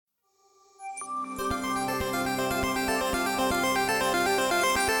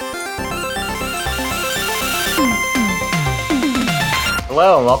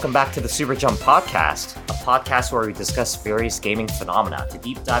Hello and welcome back to the Super Jump Podcast, a podcast where we discuss various gaming phenomena to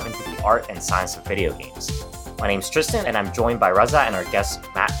deep dive into the art and science of video games. My name's Tristan and I'm joined by Reza and our guest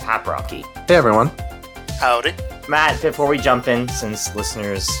Matt Paprocki. Hey everyone. Howdy. Matt, before we jump in, since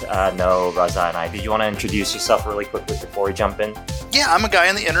listeners know Reza and I, did you want to introduce yourself really quickly before we jump in? Yeah, I'm a guy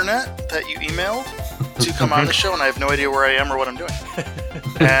on the internet that you emailed to come on the show, and I have no idea where I am or what I'm doing.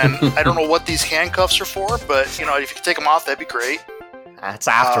 And I don't know what these handcuffs are for, but if you could take them off, that'd be great. That's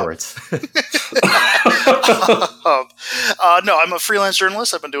afterwards. No, I'm a freelance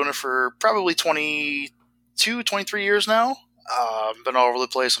journalist. I've been doing it for probably 23 years now. Been all over the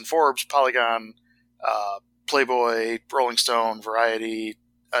place on Forbes, Polygon, Playboy, Rolling Stone, Variety,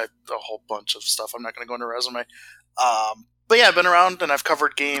 a whole bunch of stuff. I'm not going to go into resume. But yeah, I've been around and I've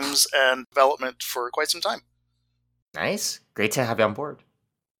covered games and development for quite some time. Nice. Great to have you on board.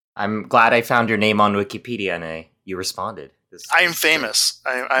 I'm glad I found your name on Wikipedia and you responded. I am famous.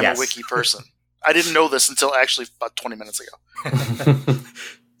 I'm a wiki person. I didn't know this until actually about 20 minutes ago.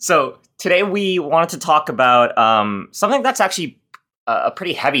 So today we wanted to talk about something that's actually a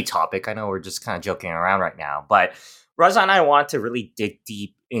pretty heavy topic. I know we're just kind of joking around right now, but Reza and I want to really dig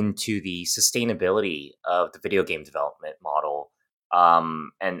deep into the sustainability of the video game development model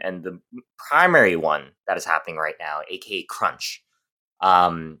and the primary one that is happening right now, aka crunch.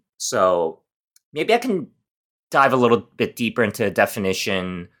 So maybe I can dive a little bit deeper into the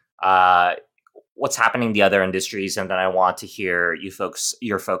definition, what's happening in the other industries, and then I want to hear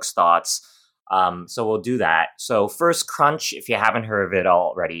your folks' thoughts. So we'll do that. So first, crunch, if you haven't heard of it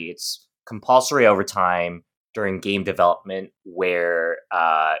already, it's compulsory overtime during game development where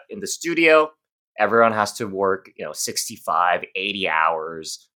in the studio, everyone has to work 65, 80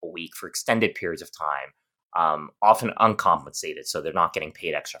 hours a week for extended periods of time, often uncompensated, so they're not getting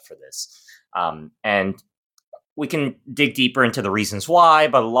paid extra for this. And we can dig deeper into the reasons why,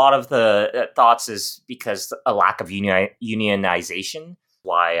 but a lot of the thoughts is because a lack of unionization,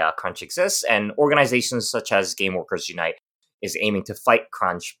 why crunch exists, and organizations such as Game Workers Unite is aiming to fight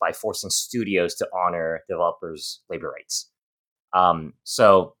crunch by forcing studios to honor developers' labor rights.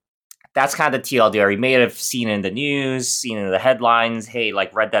 So that's kind of the TLDR. You may have seen in the news, seen in the headlines, hey,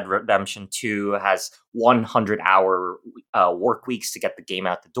 like Red Dead Redemption 2 has 100-hour work weeks to get the game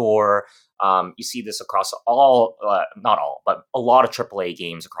out the door. You see this across not all, but a lot of AAA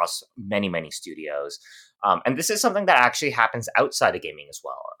games across many, many studios. And this is something that actually happens outside of gaming as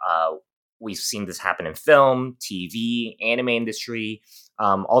well. We've seen this happen in film, TV, anime industry,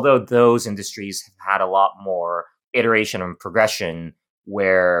 although those industries have had a lot more iteration and progression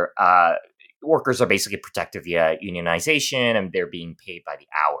where workers are basically protected via unionization and they're being paid by the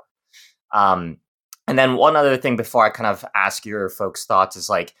hour. And then one other thing before I kind of ask your folks' thoughts is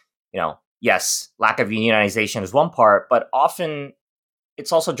yes, lack of unionization is one part, but often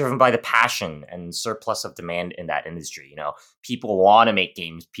it's also driven by the passion and surplus of demand in that industry. People want to make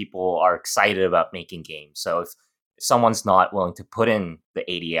games. People are excited about making games. So if someone's not willing to put in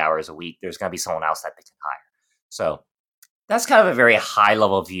the 80 hours a week, there's going to be someone else that they can hire. So that's kind of a very high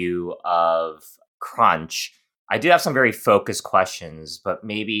level view of crunch. I do have some very focused questions, but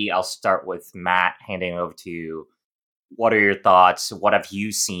maybe I'll start with Matt, handing it over to you. What are your thoughts? What have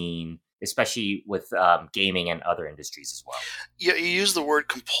you seen, especially with gaming and other industries as well? Yeah, you use the word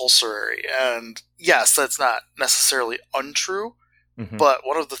compulsory, and yes, that's not necessarily untrue, but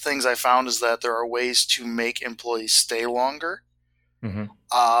one of the things I found is that there are ways to make employees stay longer.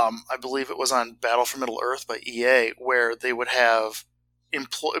 I believe it was on Battle for Middle-earth by EA, where they would have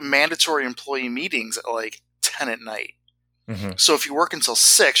mandatory employee meetings at like 10 at night. So if you work until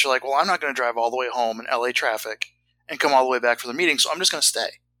 6, you're like, well, I'm not going to drive all the way home in LA traffic and come all the way back for the meeting, so I'm just going to stay.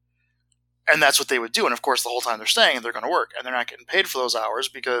 And that's what they would do. And of course, the whole time they're staying, they're going to work, and they're not getting paid for those hours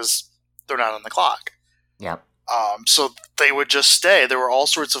because they're not on the clock. Yeah. So they would just stay. There were all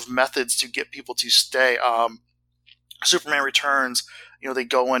sorts of methods to get people to stay. Superman Returns, they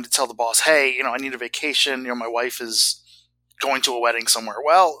go in to tell the boss, hey, I need a vacation. My wife is going to a wedding somewhere.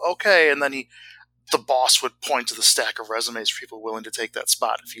 Well, okay. And then the boss would point to the stack of resumes for people willing to take that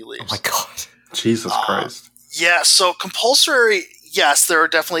spot if he leaves. Oh my God. Jesus Christ. Yeah. So compulsory, yes, there are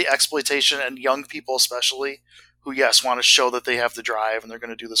definitely exploitation, and young people especially who, yes, want to show that they have the drive and they're going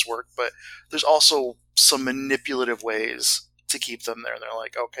to do this work. But there's also some manipulative ways to keep them there. They're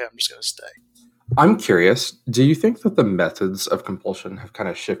like, okay, I'm just going to stay. I'm curious, do you think that the methods of compulsion have kind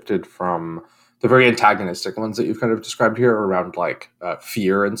of shifted from the very antagonistic ones that you've kind of described here around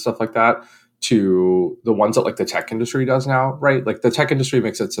fear and stuff like that to the ones that the tech industry does now, right? Like the tech industry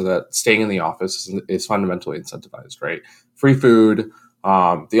makes it so that staying in the office is fundamentally incentivized, right? Free food,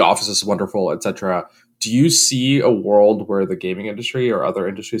 the office is wonderful, etc. do you see a world where the gaming industry or other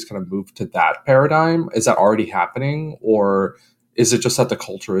industries kind of move to that paradigm? Is that already happening, or is it just that the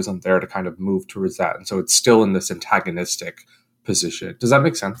culture isn't there to kind of move towards that, and so it's still in this antagonistic position? Does that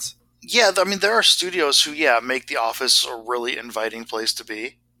make sense? Yeah, I mean, there are studios who, make the office a really inviting place to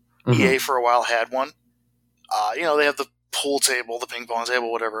be. EA for a while had one. They have the pool table, the ping pong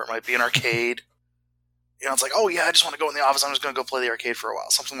table, whatever it might be, an arcade. It's like, oh yeah, I just want to go in the office. I'm just going to go play the arcade for a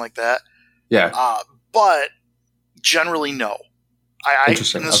while, something like that. Yeah. But generally, no.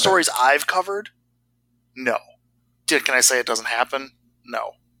 Interesting. In the stories I've covered, no. Can I say it doesn't happen?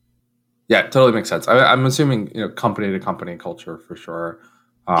 No. Yeah, totally makes sense. I'm assuming company to company culture for sure.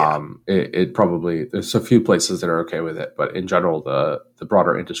 It probably, there's a few places that are okay with it, but in general, the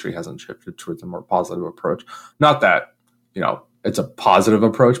broader industry hasn't shifted towards a more positive approach. Not that it's a positive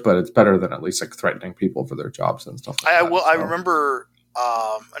approach, but it's better than at least like threatening people for their jobs and stuff like that. I remember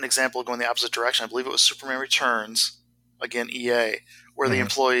an example going the opposite direction. I believe it was Superman Returns, again EA, where the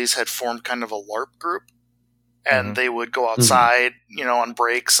employees had formed kind of a LARP group, and they would go outside, on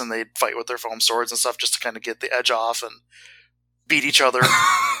breaks, and they'd fight with their foam swords and stuff just to kind of get the edge off and beat each other.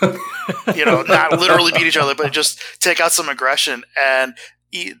 Not literally beat each other, but just take out some aggression. And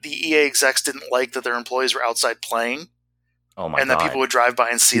the EA execs didn't like that their employees were outside playing. Oh my and God. That people would drive by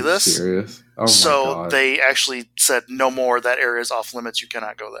and see this. Serious? Oh so my God. They actually said, no more, that area is off limits, you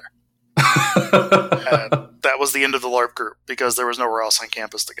cannot go there. And that was the end of the LARP group, because there was nowhere else on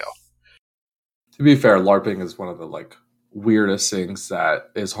campus to go. To be fair, LARPing is one of the weirdest things that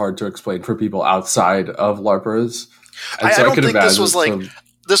is hard to explain for people outside of LARPers. And I don't think this was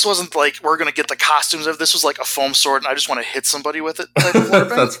this wasn't like we're going to get the costumes of. This was like a foam sword, and I just want to hit somebody with it type of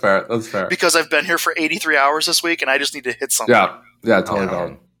LARPing. That's fair. Because I've been here for 83 hours this week, and I just need to hit something. Yeah,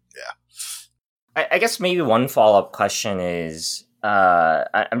 totally. Yeah. I guess maybe one follow-up question is,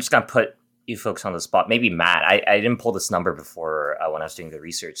 I'm just going to put you folks on the spot. Maybe Matt, I didn't pull this number before when I was doing the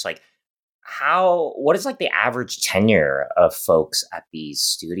research. What is the average tenure of folks at these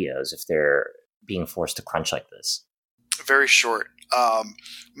studios if they're being forced to crunch like this? Very short.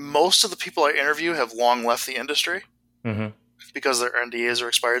 Most of the people I interview have long left the industry because their NDAs are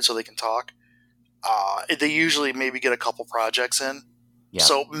expired, so they can talk. They usually maybe get a couple projects in. Yeah.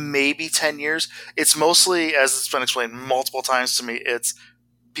 So maybe 10 years. It's mostly, as it's been explained multiple times to me, it's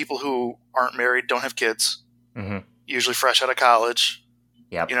people who aren't married, don't have kids, usually fresh out of college.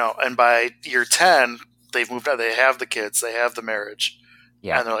 Yep. And by year 10, they've moved out. They have the kids, they have the marriage.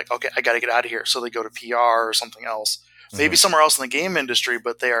 Yeah. And they're like, okay, I got to get out of here. So they go to PR or something else. Maybe somewhere else in the game industry,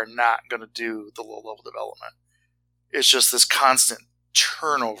 but they are not going to do the low-level development. It's just this constant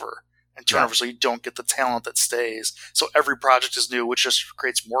turnover. So you don't get the talent that stays. So every project is new, which just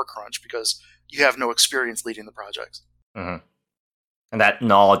creates more crunch because you have no experience leading the projects. And that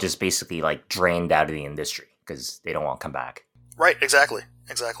knowledge is basically drained out of the industry because they don't want to come back. Right, exactly.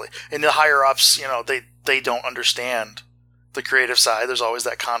 And the higher-ups, they don't understand the creative side. There's always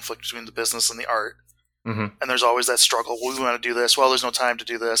that conflict between the business and the art. And there's always that struggle. Well, we want to do this. Well, there's no time to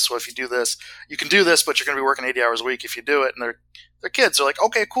do this. Well, if you do this, you can do this, but you're going to be working 80 hours a week if you do it. And their kids are like,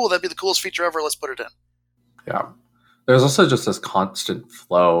 okay, cool. That'd be the coolest feature ever. Let's put it in. Yeah. There's also just this constant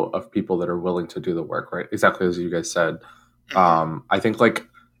flow of people that are willing to do the work, right? Exactly as you guys said. I think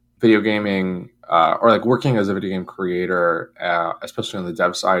video gaming or working as a video game creator, especially on the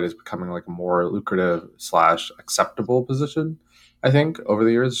dev side, is becoming a more lucrative / acceptable position, I think, over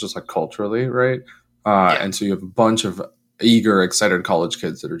the years, just culturally, right? And so you have a bunch of eager, excited college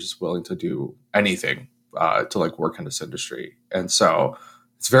kids that are just willing to do anything to work in this industry. And so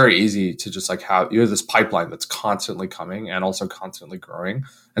it's very easy to just have this pipeline that's constantly coming and also constantly growing.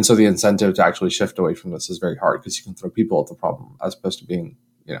 And so the incentive to actually shift away from this is very hard because you can throw people at the problem as opposed to being,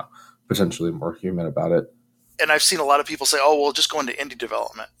 potentially more human about it. And I've seen a lot of people say, oh, well, just go into indie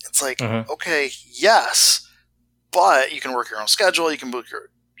development. It's okay, yes, but you can work your own schedule. You can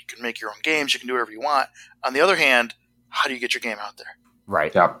make your own games. You can do whatever you want. On the other hand, how do you get your game out there?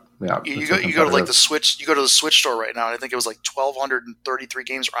 Right. Yeah. You go to the Switch. You go to the Switch store right now, and I think it was 1,233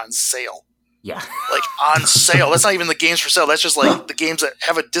 games are on sale. Yeah. On sale. That's not even the games for sale. That's just the games that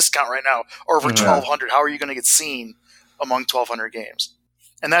have a discount right now are over 1,200. How are you going to get seen among 1,200 games?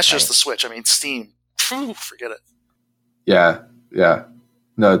 And that's just the Switch. I mean, Steam. Forget it. Yeah.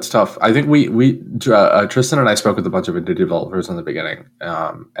 No, it's tough. I think Tristan and I spoke with a bunch of indie developers in the beginning,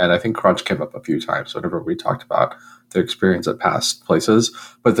 and I think crunch came up a few times whenever we talked about their experience at past places.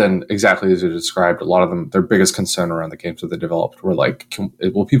 But then, exactly as you described, a lot of them, their biggest concern around the games that they developed were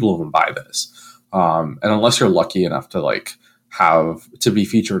will people even buy this? And unless you're lucky enough to have to be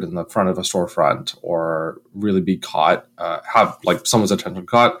featured in the front of a storefront or really be caught, have someone's attention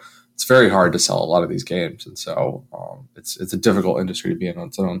caught, it's very hard to sell a lot of these games, and so it's a difficult industry to be in on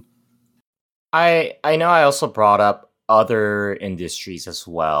its own. I know I also brought up other industries as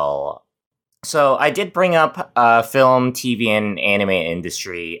well. So I did bring up film, TV, and anime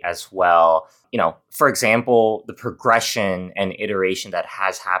industry as well. For example, the progression and iteration that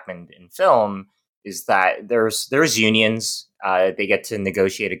has happened in film is that there's unions. They get to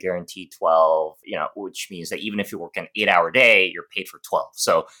negotiate a guaranteed 12, which means that even if you work an 8-hour day, you're paid for 12.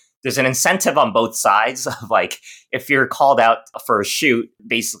 So there's an incentive on both sides of if you're called out for a shoot,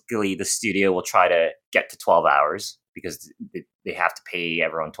 basically the studio will try to get to 12 hours because they have to pay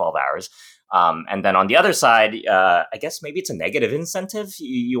everyone 12 hours. And then on the other side, I guess maybe it's a negative incentive.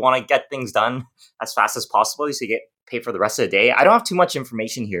 You want to get things done as fast as possible so you get paid for the rest of the day. I don't have too much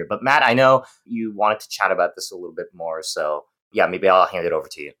information here, but Matt, I know you wanted to chat about this a little bit more. So yeah, maybe I'll hand it over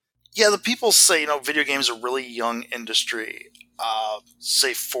to you. Yeah, the people say, video games are a really young industry.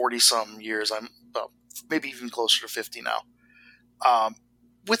 Say 40-some years. I'm maybe even closer to 50 now.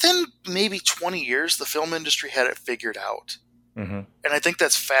 Within maybe 20 years, the film industry had it figured out. Mm-hmm. And I think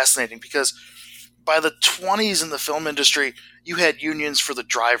that's fascinating because by the 20s in the film industry, you had unions for the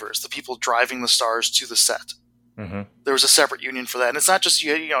drivers, the people driving the stars to the set. Mm-hmm. There was a separate union for that. And it's not just,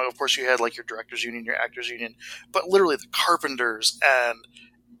 of course you had your directors union, your actors union, but literally the carpenters and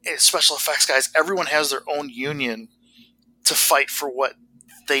special effects guys, everyone has their own union to fight for what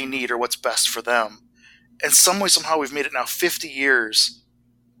they need or what's best for them. And some way, somehow we've made it now 50 years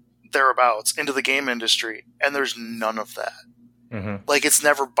thereabouts into the game industry, and there's none of that. Mm-hmm. It's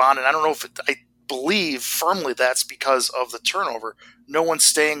never bonded. I don't know I believe firmly that's because of the turnover. No one's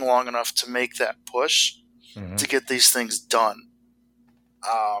staying long enough to make that push to get these things done.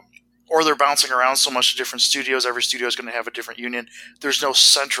 Or they're bouncing around so much to different studios. Every studio is going to have a different union. There's no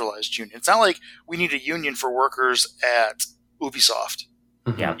centralized union. It's not like we need a union for workers at Ubisoft.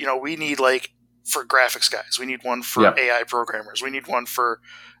 Yeah. We need for graphics guys. We need one for AI programmers. We need one for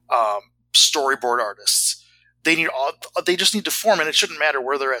storyboard artists. They just need to form, and it shouldn't matter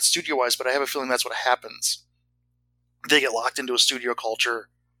where they're at studio-wise, but I have a feeling that's what happens. They get locked into a studio culture,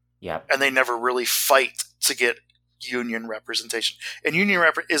 and they never really fight to get union representation. And union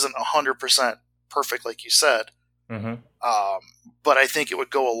rep isn't 100% perfect, like you said, but I think it would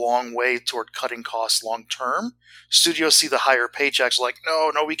go a long way toward cutting costs long-term. Studios see the higher paychecks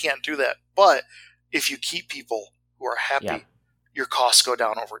no, we can't do that. But if you keep people who are happy, your costs go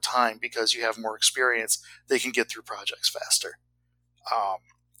down over time because you have more experience. They can get through projects faster.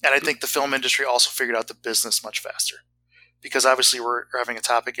 And I think the film industry also figured out the business much faster because obviously we're having a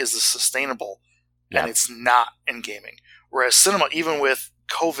topic, is this sustainable? And it's not in gaming. Whereas cinema, even with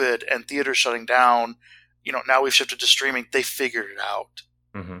COVID and theaters shutting down, now we've shifted to streaming, they figured it out.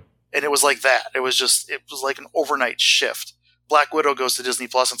 Mm-hmm. And it was like that. It was like an overnight shift. Black Widow goes to Disney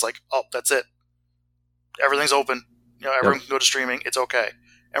Plus and it's oh, that's it. Everything's open. Everyone can go to streaming. It's okay.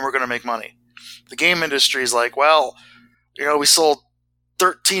 And we're going to make money. The game industry is we sold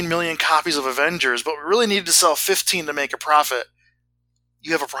 13 million copies of Avengers, but we really needed to sell 15 to make a profit.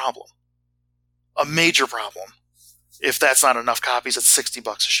 You have a problem. A major problem. If that's not enough copies at $60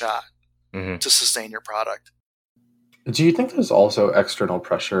 a shot to sustain your product. Do you think there's also external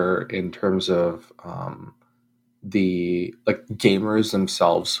pressure in terms of the gamers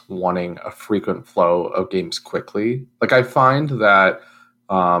themselves wanting a frequent flow of games quickly? I find that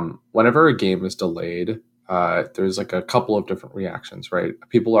whenever a game is delayed, there's a couple of different reactions, right?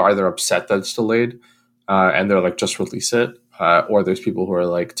 People are either upset that it's delayed and they're just release it, or there's people who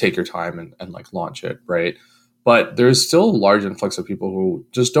are take your time and launch it, right? But there's still a large influx of people who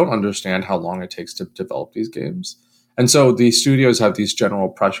just don't understand how long it takes to develop these games. And so the studios have these general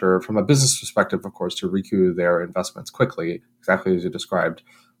pressure from a business perspective, of course, to recoup their investments quickly, exactly as you described.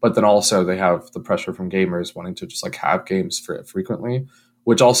 But then also they have the pressure from gamers wanting to just have games frequently,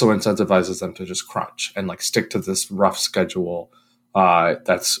 which also incentivizes them to just crunch and stick to this rough schedule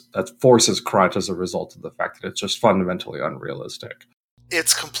that forces crunch as a result of the fact that it's just fundamentally unrealistic.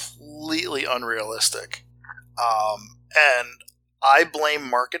 It's completely unrealistic. And I blame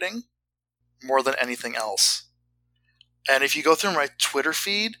marketing more than anything else. And if you go through my Twitter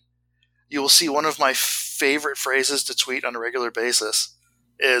feed, you will see one of my favorite phrases to tweet on a regular basis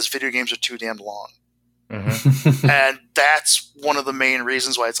is video games are too damn long. Mm-hmm. And that's one of the main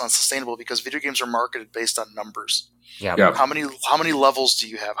reasons why it's unsustainable, because video games are marketed based on numbers. Yeah. How many levels do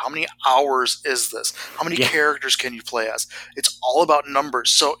you have? How many hours is this? How many characters can you play as? It's all about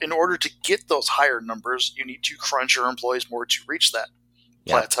numbers. So in order to get those higher numbers, you need to crunch your employees more to reach that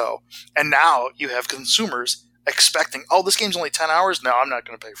plateau. And now you have consumers expecting, this game's only 10 hours? No, I'm not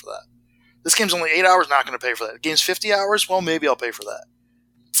going to pay for that. This game's only 8 hours? Not going to pay for that. The game's 50 hours? Well, maybe I'll pay for that.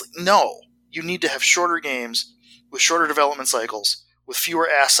 It's It's like, no, you need to have shorter games with shorter development cycles, with fewer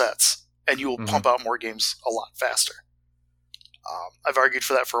assets, and you will pump out more games a lot faster. I've argued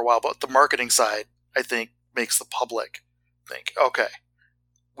for that for a while, but the marketing side, I think, makes the public think, okay,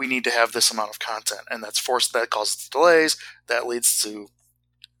 we need to have this amount of content, and that causes delays. That leads to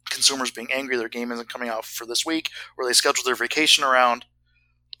consumers being angry their game isn't coming out for this week, or they schedule their vacation around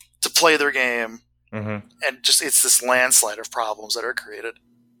to play their game, and just it's this landslide of problems that are created.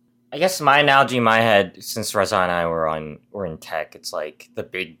 I guess my analogy in my head, since Reza and I were in tech, it's like the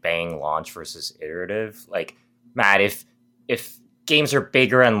big bang launch versus iterative. Like, Matt, if games are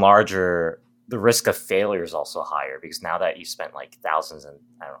bigger and larger, the risk of failure is also higher, because now that you spent like thousands and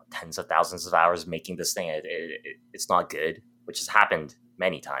tens of thousands of hours making this thing, it's not good, which has happened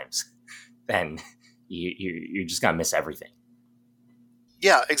many times. Then you're just gonna miss everything.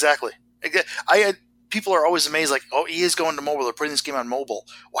 Yeah, exactly. People are always amazed, like, oh, EA is going to mobile. They're putting this game on mobile.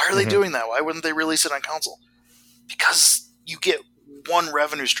 Why are they doing that? Why wouldn't they release it on console? Because you get one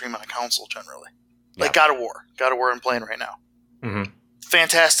revenue stream on a console generally. Like God of War. God of War I'm playing right now.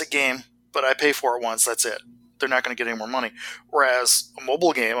 Fantastic game, but I pay for it once. That's it. They're not going to get any more money. Whereas a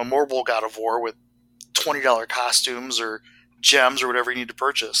mobile game, a mobile God of War with $20 costumes or gems or whatever you need to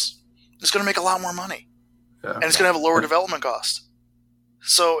purchase, is going to make a lot more money. Yeah. And it's going to have a lower development cost.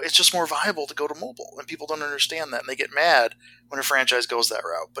 So it's just more viable to go to mobile, and people don't understand that, and they get mad when a franchise goes that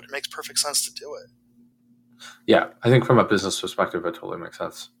route, but it makes perfect sense to do it. Yeah, I think from a business perspective, it totally makes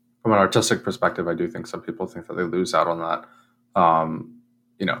sense. From an artistic perspective, I do think some people think that they lose out on that,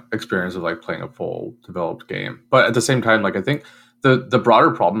 experience of like playing a full developed game. But at the same time, like I think the broader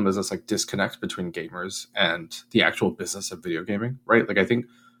problem is this like disconnect between gamers and the actual business of video gaming, right? Like I think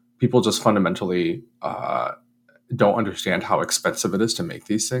people just fundamentally don't understand how expensive it is to make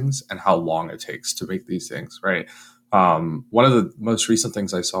these things and how long it takes to make these things, right? One of the most recent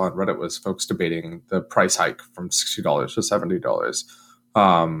things I saw on Reddit was folks debating the price hike from $60 to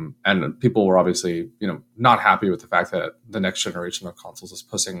 $70. And people were obviously, not happy with the fact that the next generation of consoles is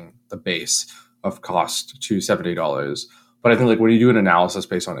pushing the base of cost to $70. But I think like when you do an analysis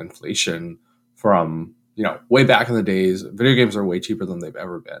based on inflation from, way back in the days, video games are way cheaper than they've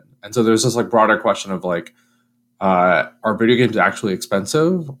ever been. And so there's this like broader question of like, are video games actually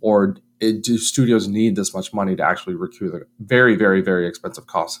expensive, or do studios need this much money to actually recoup the very, very, very expensive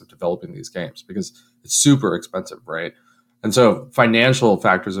costs of developing these games? Because it's super expensive, right? And so financial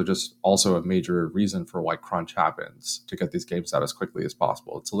factors are just also a major reason for why crunch happens to get these games out as quickly as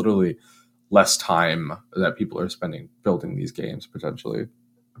possible. It's literally less time that people are spending building these games potentially.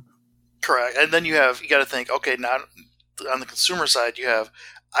 Correct. And then you got to think, okay, now on the consumer side,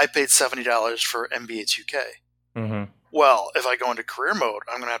 I paid $70 for NBA 2K. Well, if I go into career mode,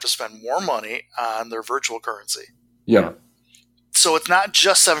 I'm going to have to spend more money on their virtual currency. Yeah. So it's not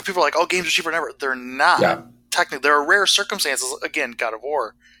just $7. People are like, oh, games are cheaper than ever. They're not. Yeah. Technically, there are rare circumstances. Again, God of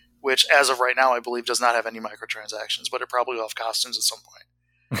War, which as of right now, I believe does not have any microtransactions, but it probably will have costumes at some point.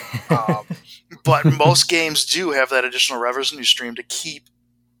 But most games do have that additional revenue stream to keep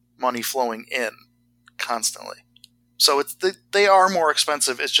money flowing in constantly. So they are more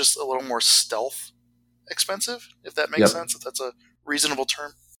expensive. It's just a little more stealth expensive, if that makes sense, if that's a reasonable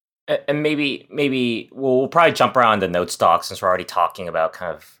term. And maybe we'll probably jump around the note stock since we're already talking about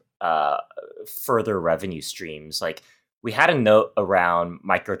kind of further revenue streams. Like we had a note around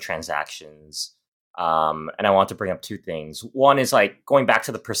microtransactions, and I want to bring up two things. One is like going back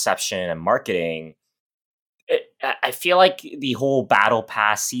to the perception and marketing. I feel like the whole battle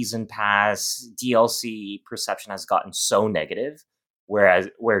pass, season pass, DLC perception has gotten so negative, where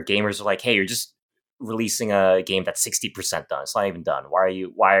gamers are like, hey, you're just releasing a game that's 60% done. It's not even done. Why are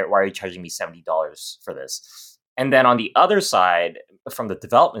you charging me $70 for this? And then on the other side, from the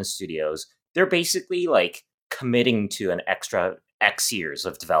development studios, they're basically like committing to an extra X years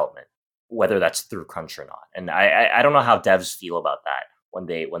of development, whether that's through crunch or not. And I don't know how devs feel about that when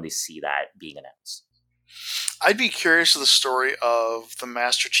they see that being announced. I'd be curious of the story of the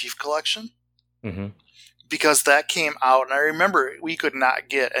Master Chief Collection. Because that came out, and I remember we could not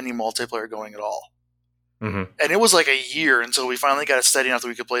get any multiplayer going at all. And it was like a year until we finally got it steady enough that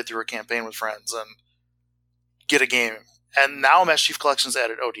we could play through a campaign with friends and get a game. And now Master Chief Collection's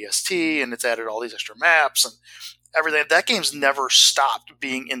added ODST, and it's added all these extra maps and everything. That game's never stopped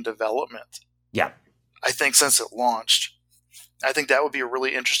being in development. Yeah. I think since it launched. I think that would be a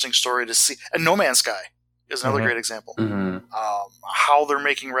really interesting story to see. And No Man's Sky is another great example. How they're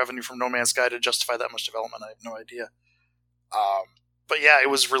making revenue from No Man's Sky to justify that much development, I have no idea. But yeah, it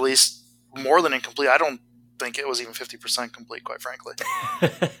was released more than incomplete. I don't think it was even 50% complete, quite frankly.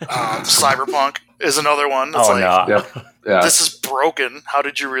 Cyberpunk is another one. It's this is broken. How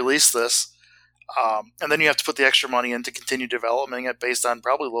did you release this? And then you have to put the extra money in to continue developing it based on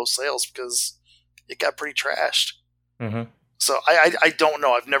probably low sales because it got pretty trashed. Mm-hmm. So I don't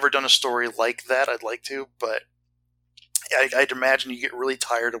know. I've never done a story like that. I'd like to, but I'd imagine you get really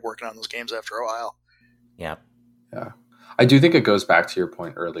tired of working on those games after a while. Yeah. Yeah. I do think it goes back to your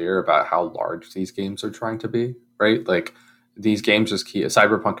point earlier about how large these games are trying to be, right? Like these games just keep,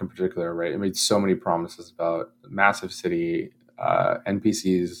 Cyberpunk in particular, right? It made so many promises about massive city,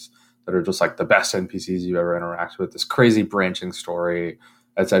 NPCs that are just like the best NPCs you ever interact with, this crazy branching story,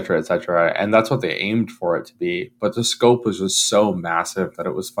 et cetera, et cetera. And that's what they aimed for it to be. But the scope was just so massive that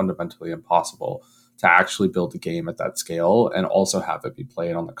it was fundamentally impossible to actually build a game at that scale and also have it be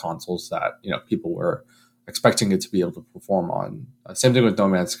played on the consoles that, you know, people were expecting it to be able to perform on. Same thing with No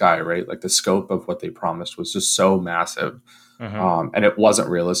Man's Sky, right? Like the scope of what they promised was just so massive. And it wasn't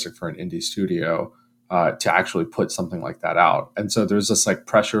realistic for an indie studio to actually put something like that out. And so there's this like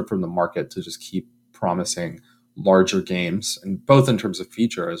pressure from the market to just keep promising larger games, and both in terms of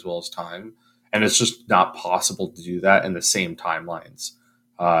feature as well as time. And it's just not possible to do that in the same timelines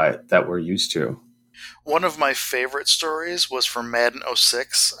that we're used to. One of my favorite stories was from Madden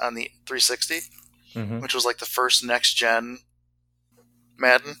 06 on the 360, which was like the first next-gen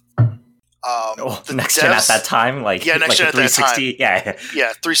Madden. Next gen at that time? Next gen at that time.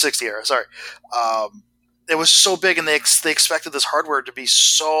 Yeah, 360 era, sorry. It was so big, and they expected this hardware to be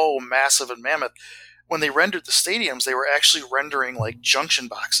so massive and mammoth. When they rendered the stadiums, they were actually rendering like junction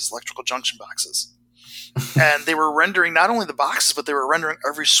boxes, electrical junction boxes. And they were rendering not only the boxes, but they were rendering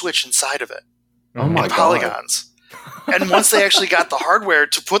every switch inside of it. Oh my God. Polygons. And once they actually got the hardware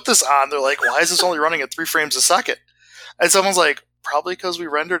to put this on, they're like, why is this only running at 3 frames a second? And someone's like, probably because we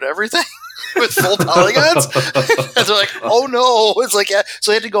rendered everything with full polygons. And they're like, oh no. It's like, yeah.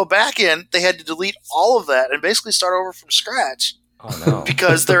 So they had to go back in. They had to delete all of that and basically start over from scratch. Oh no.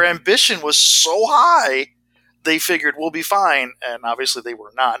 Because their ambition was so high, they figured we'll be fine. And obviously they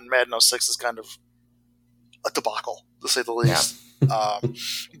were not. And Madden 06 is kind of a debacle, to say the least. Yeah.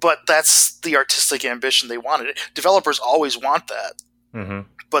 But that's the artistic ambition they wanted. Developers always want that,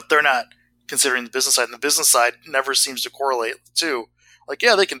 but they're not considering the business side. And the business side never seems to correlate the two. Like,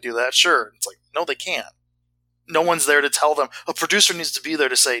 yeah, they can do that, sure. It's like, no, they can't. No one's there to tell them. A producer needs to be there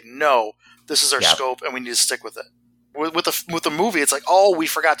to say, no, this is our scope, and we need to stick with it. With the movie, it's like, oh, we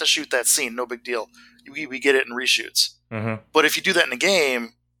forgot to shoot that scene. No big deal. We get it in reshoots. But if you do that in a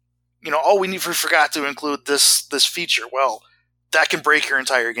game, you know, oh, we forgot to include this feature. Well, that can break your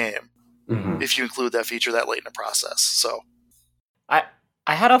entire game if you include that feature that late in the process. So,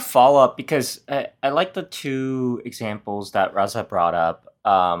 I had a follow-up because I like the two examples that Raza brought up.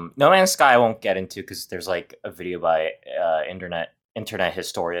 No Man's Sky I won't get into because there's like a video by internet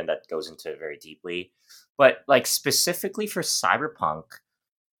historian that goes into it very deeply. But like specifically for Cyberpunk,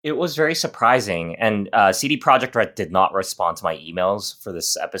 it was very surprising. And CD Projekt Red did not respond to my emails for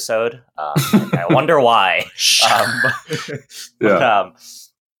this episode. I wonder why.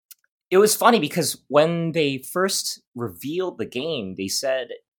 It was funny because when they first revealed the game, they said,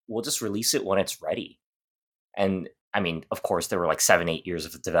 we'll just release it when it's ready. And I mean, of course, there were like 7-8 years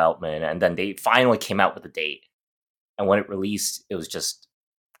of development. And then they finally came out with a date. And when it released, it was just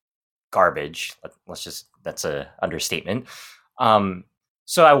garbage. That's an understatement.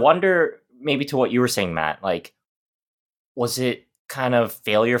 So I wonder, maybe to what you were saying, Matt, like, was it kind of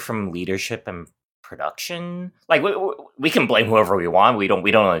failure from leadership and production? Like, we can blame whoever we want. We don't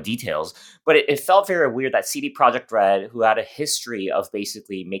know the details, but it felt very weird that CD Projekt Red, who had a history of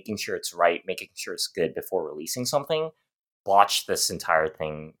basically making sure it's right, making sure it's good before releasing something, botched this entire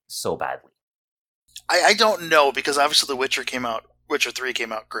thing so badly. I don't know, because obviously Witcher 3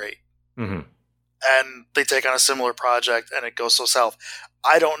 came out great. And they take on a similar project and it goes so south.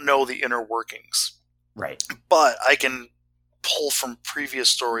 I don't know the inner workings. Right. But I can pull from previous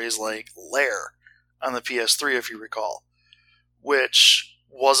stories like Lair on the PS3, if you recall, which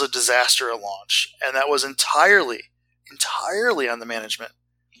was a disaster at launch. And that was entirely on the management,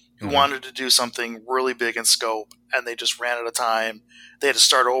 who wanted to do something really big in scope, and they just ran out of time. They had to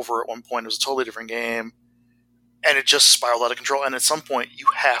start over at one point. It was a totally different game. And it just spiraled out of control. And at some point, you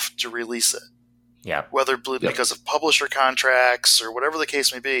have to release it. Yeah. Whether because of publisher contracts or whatever the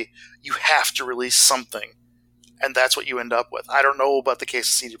case may be, you have to release something. And that's what you end up with. I don't know about the case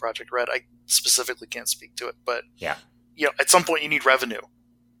of CD Projekt Red. I specifically can't speak to it. But you know, at some point you need revenue.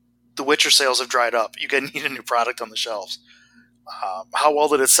 The Witcher sales have dried up. You need a new product on the shelves. How well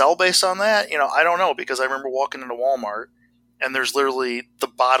did it sell based on that? You know, I don't know, because I remember walking into Walmart and there's literally the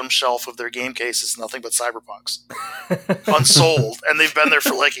bottom shelf of their game case is nothing but Cyberpunks. Unsold, and they've been there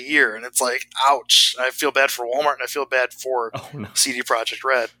for like a year, and it's like, ouch. I feel bad for Walmart, and I feel bad for CD Projekt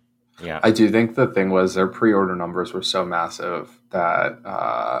Red. Yeah, I do think the thing was their pre-order numbers were so massive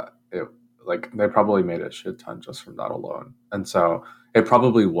that they probably made a shit ton just from that alone, and so it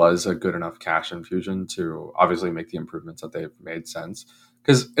probably was a good enough cash infusion to obviously make the improvements that they've made sense.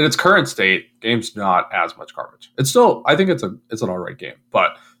 Because in its current state, game's not as much garbage. It's still, I think it's an alright game,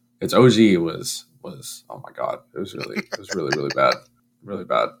 but its OG was oh my god, it was really bad, really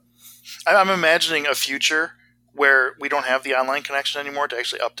bad. I'm imagining a future where we don't have the online connection anymore to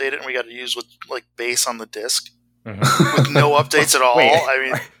actually update it, and we got to use with like base on the disc with no updates at all. Wait, I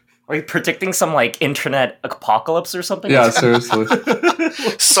mean, are you predicting some like internet apocalypse or something? Yeah, seriously.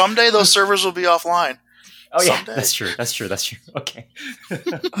 Someday those servers will be offline. Oh yeah, Someday. that's true. Okay.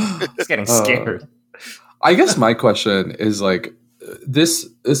 It's getting scared. I guess my question is like this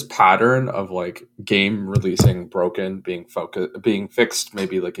pattern of like game releasing broken, being fixed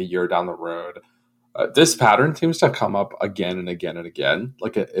maybe like a year down the road. This pattern seems to come up again and again and again.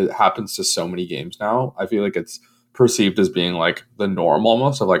 Like it happens to so many games now. I feel like it's perceived as being like the norm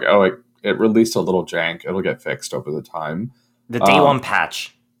almost of like, oh, it released a little jank. It'll get fixed over the time. The day one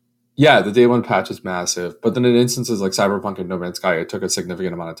patch. Yeah, the day one patch is massive, but then in instances like Cyberpunk and No Man's Sky, it took a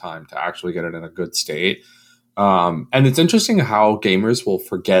significant amount of time to actually get it in a good state. And it's interesting how gamers will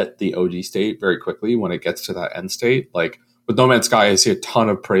forget the OG state very quickly when it gets to that end state. Like with No Man's Sky, I see a ton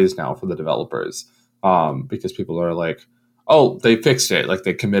of praise now for the developers because people are like, oh, they fixed it. Like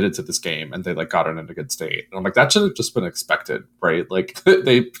they committed to this game and they like got it in a good state. And I'm like, that should have just been expected, right? Like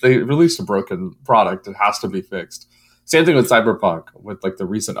they released a broken product. It has to be fixed. Same thing with Cyberpunk, with like the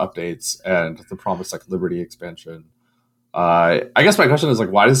recent updates and the promised like Liberty expansion. I guess my question is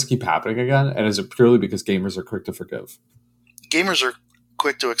like, why does it keep happening again? And is it purely because gamers are quick to forgive? Gamers are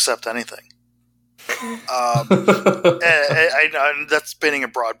quick to accept anything. I know that's painting a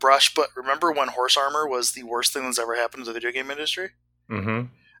broad brush, but remember when horse armor was the worst thing that's ever happened to the video game industry? Mm-hmm.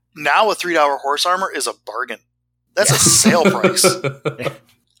 Now a $3 horse armor is a bargain. That's a sale price.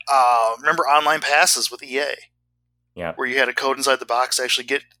 Remember online passes with EA? Yeah, where you had a code inside the box to actually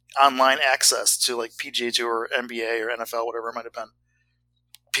get online access to like PGA Tour or NBA or NFL, whatever it might have been.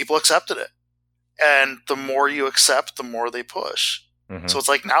 People accepted it. And the more you accept, the more they push. Mm-hmm. So it's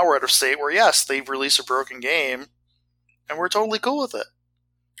like now we're at a state where, yes, they've released a broken game, and we're totally cool with it.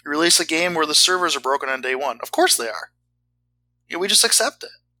 You release a game where the servers are broken on day one. Of course they are. We just accept it.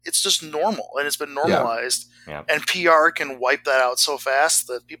 It's just normal, and it's been normalized. Yeah. And PR can wipe that out so fast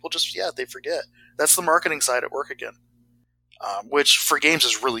that people just, they forget. That's the marketing side at work again, which for games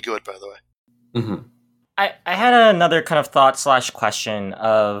is really good, by the way. Mm-hmm. I had another kind of thought / question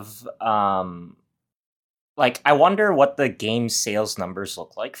of, like, I wonder what the game sales numbers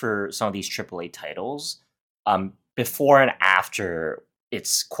look like for some of these AAA titles before and after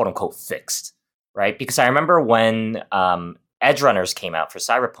it's quote-unquote fixed, right? Because I remember when Edge Runners came out for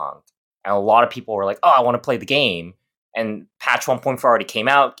Cyberpunk, and a lot of people were like, oh, I want to play the game. And patch 1.4 already came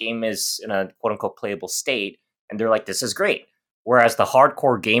out. Game is in a quote-unquote playable state. And they're like, this is great. Whereas the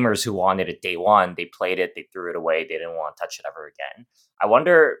hardcore gamers who wanted it day one, they played it, they threw it away, they didn't want to touch it ever again. I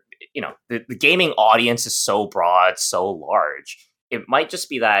wonder, the gaming audience is so broad, so large. It might just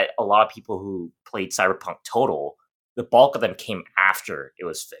be that a lot of people who played Cyberpunk Total, the bulk of them came after it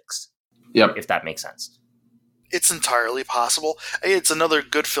was fixed. Yep. If that makes sense. It's entirely possible. It's another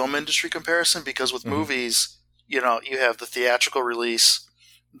good film industry comparison because with movies, you have the theatrical release,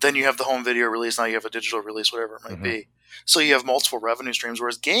 then you have the home video release, now you have a digital release, whatever it might be. So you have multiple revenue streams,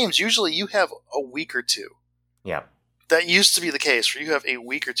 whereas games, usually you have a week or two. Yeah. That used to be the case, where you have a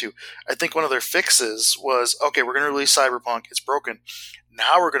week or two. I think one of their fixes was, okay, we're going to release Cyberpunk, it's broken.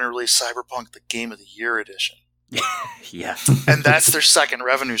 Now we're going to release Cyberpunk, the Game of the Year edition. Yeah. And that's their second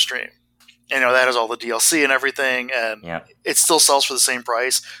revenue stream. That has all the DLC and everything, and it still sells for the same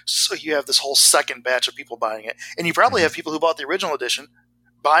price. So you have this whole second batch of people buying it. And you probably have people who bought the original edition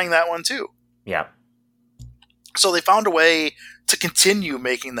buying that one too. Yeah. So they found a way to continue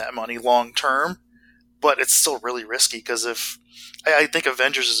making that money long term, but it's still really risky because I think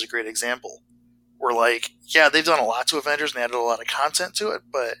Avengers is a great example. Where they've done a lot to Avengers and added a lot of content to it,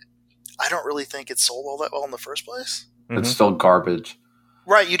 but I don't really think it sold all that well in the first place. It's still garbage.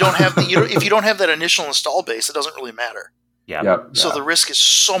 Right, you don't have if you don't have that initial install base, it doesn't really matter. Yeah. Yep. So the risk is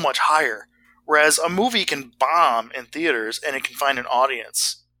so much higher. Whereas a movie can bomb in theaters and it can find an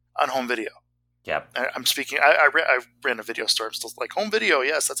audience on home video. Yep. I'm speaking. I ran a video store. I'm still like home video.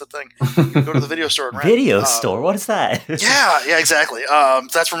 Yes, that's a thing. Go to the video store and rent. Video store. What is that? yeah, exactly.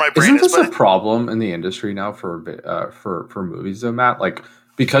 That's where my brain Isn't is. this a problem in the industry now for movies, though, Matt? Like,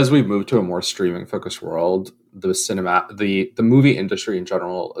 because we've moved to a more streaming focused world, the movie industry in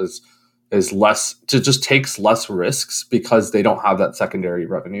general is less, just takes less risks because they don't have that secondary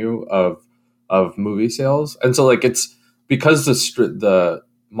revenue of movie sales, and so like it's because the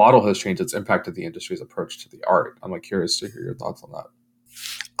model has changed, it's impacted the industry's approach to the art. I'm like curious to hear your thoughts on that.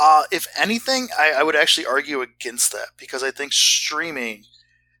 If anything, I would actually argue against that because I think streaming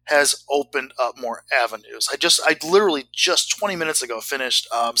has opened up more avenues. I literally just 20 minutes ago finished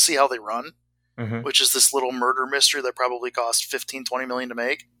See How They Run, which is this little murder mystery that probably cost 15, 20 million to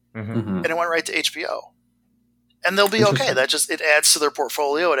make. And it went right to HBO. And they'll be okay. It adds to their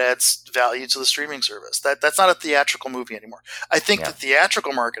portfolio. It adds value to the streaming service. That's not a theatrical movie anymore. I think the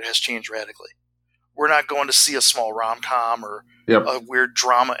theatrical market has changed radically. We're not going to see a small rom-com or a weird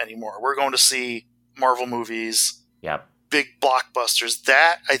drama anymore. We're going to see Marvel movies, big blockbusters.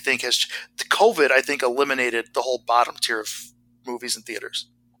 That, I think, the COVID, I think, eliminated the whole bottom tier of movies in theaters.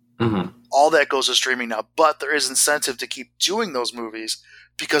 All that goes to streaming now. But there is incentive to keep doing those movies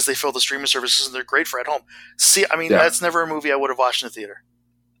because they fill the streaming services and they're great for at home. That's never a movie I would have watched in the theater.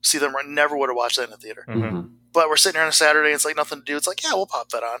 See them, I never would have watched that in the theater. But we're sitting here on a Saturday and it's like nothing to do. It's like, yeah, we'll pop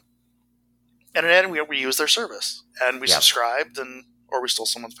that on. And then we use their service. And we subscribed or we stole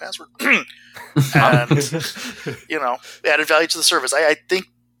someone's password. And, added value to the service. I think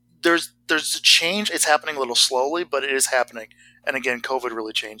there's a change. It's happening a little slowly, but it is happening. And again, COVID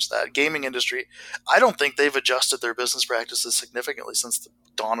really changed that. Gaming industry, I don't think they've adjusted their business practices significantly since the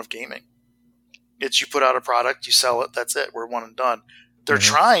dawn of gaming. It's you put out a product, you sell it, that's it. We're one and done. They're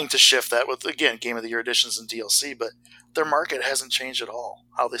trying to shift that with, again, Game of the Year editions and DLC, but their market hasn't changed at all,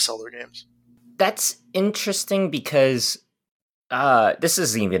 how they sell their games. That's interesting because this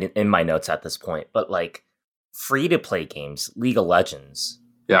isn't even in my notes at this point, but like free-to-play games, League of Legends.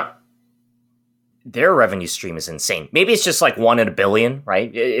 Yeah. Their revenue stream is insane. Maybe it's just like 1 in a billion, right?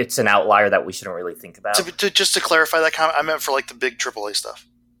 It's an outlier that we shouldn't really think about. Just to clarify that comment, I meant for like the big AAA stuff.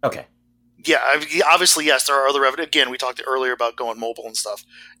 Okay. Yeah, obviously, yes, there are other revenue. Again, we talked earlier about going mobile and stuff.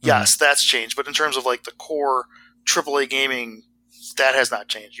 Yes, that's changed. But in terms of like the core AAA gaming, that has not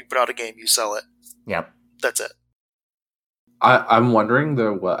changed. You put out a game, you sell it. Yep. That's it. I'm wondering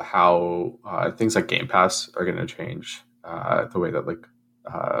though how things like Game Pass are going to change the way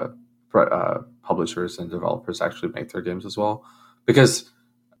that publishers and developers actually make their games as well, because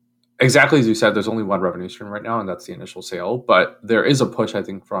exactly as you said, there's only one revenue stream right now, and that's the initial sale. But there is a push, I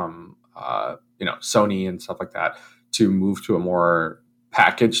think, from Sony and stuff like that to move to a more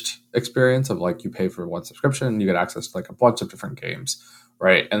packaged experience of like you pay for one subscription, you get access to like a bunch of different games,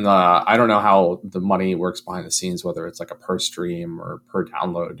 right? And I don't know how the money works behind the scenes, whether it's like a per stream or per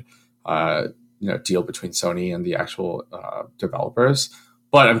download deal between Sony and the actual developers.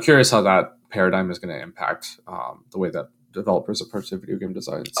 But I'm curious how that paradigm is going to impact the way that developers approach their video game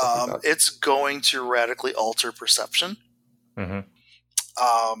design. And stuff like that. It's going to radically alter perception.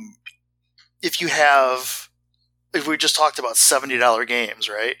 If we just talked about $70 games,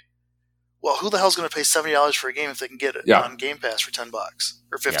 right? Well, who the hell's going to pay $70 for a game if they can get it on Game Pass for $10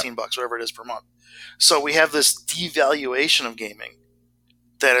 or $15, whatever it is per month? So we have this devaluation of gaming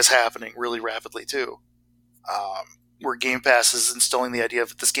that is happening really rapidly too. Where Game Pass is instilling the idea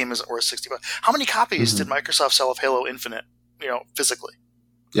of this game isn't worth $60. How many copies did Microsoft sell of Halo Infinite, physically?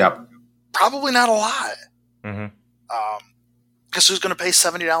 Yeah. Probably not a lot. Because who's going to pay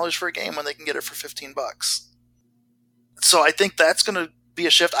 $70 for a game when they can get it for $15? So I think that's going to be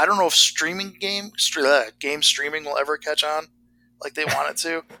a shift. I don't know if game streaming will ever catch on like they want it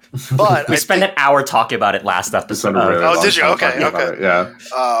to. But we spent an hour talking about it last episode. Did you? Okay. Yeah.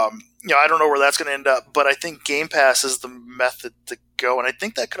 I don't know where that's going to end up, but I think Game Pass is the method to go, and I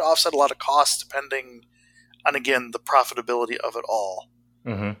think that could offset a lot of costs depending on, again, the profitability of it all.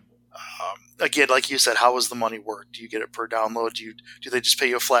 Again, like you said, how does the money work? Do you get it per download? Do they just pay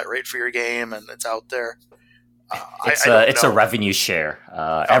you a flat rate for your game and it's out there? It's a revenue share.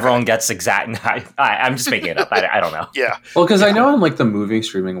 Everyone gets exact. I'm just making it up. I don't know. Yeah. Well, because I know in like the movie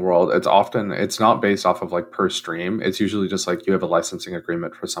streaming world, it's not based off of like per stream. It's usually just like you have a licensing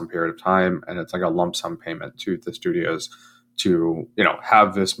agreement for some period of time, and it's like a lump sum payment to the studios to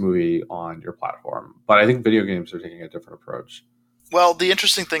have this movie on your platform. But I think video games are taking a different approach. Well, the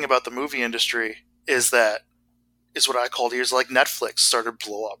interesting thing about the movie industry is what I called years like Netflix started to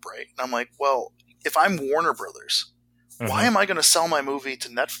blow up, right? And I'm like, well, if I'm Warner Brothers, why am I going to sell my movie to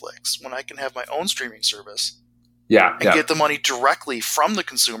Netflix when I can have my own streaming service Yeah. And get the money directly from the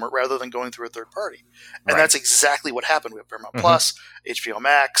consumer rather than going through a third party. And that's exactly what happened. We have Paramount Plus, HBO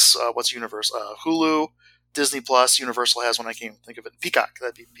Max, what's Universal? Hulu, Disney Plus, Universal has one, I can't even think of it. Peacock,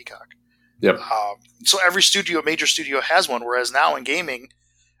 that'd be Peacock. Yep. So every major studio has one, whereas now in gaming,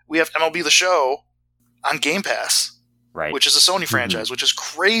 we have MLB The Show on Game Pass, which is a Sony franchise, which is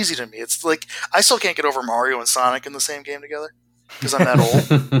crazy to me. It's like, I still can't get over Mario and Sonic in the same game together because I'm that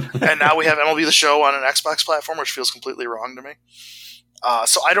old. And now we have MLB The Show on an Xbox platform, which feels completely wrong to me.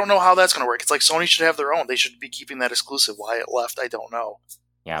 So I don't know how that's going to work. It's like Sony should have their own. They should be keeping that exclusive. Why it left, I don't know.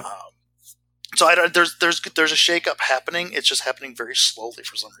 Yeah. So there's a shakeup happening. It's just happening very slowly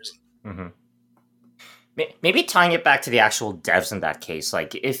for some reason. Maybe tying it back to the actual devs in that case,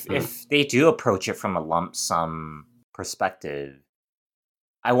 like if they do approach it from a lump sum perspective,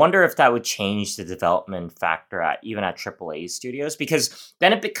 I wonder if that would change the development factor even at AAA studios, because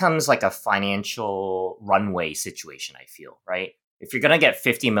then it becomes like a financial runway situation, I feel, right? If you're going to get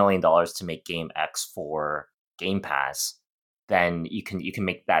 $50 million to make game X for Game Pass, then you can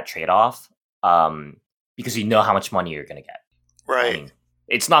make that trade-off because you know how much money you're going to get. Right. I mean,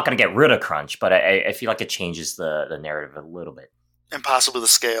 it's not going to get rid of crunch, but I feel like it changes the narrative a little bit. And possibly the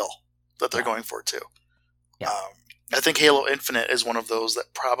scale that they're going for, too. Yeah. I think Halo Infinite is one of those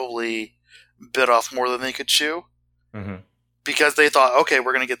that probably bit off more than they could chew. Because they thought, okay,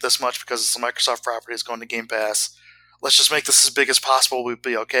 we're going to get this much because it's a Microsoft property, it's going to Game Pass. Let's just make this as big as possible. We'd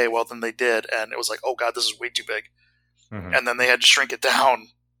be okay. Well, then they did. And it was like, oh, God, this is way too big. And then they had to shrink it down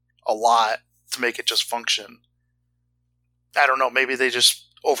a lot to make it just function. I don't know. Maybe they just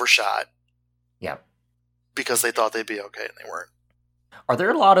overshot. Yeah. Because they thought they'd be okay and they weren't. Are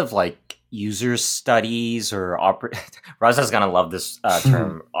there a lot of like user studies or Raza's gonna love this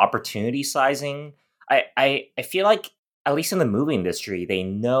term, opportunity sizing? I feel like at least in the movie industry, they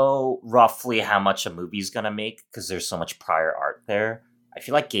know roughly how much a movie's gonna make because there's so much prior art there. I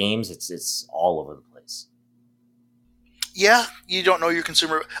feel like games, it's all over the place. Yeah, you don't know your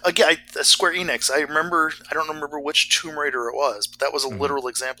consumer. Again, Square Enix, I don't remember which Tomb Raider it was, but that was a literal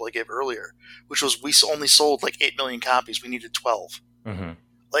example I gave earlier, which was we only sold like 8 million copies. We needed 12.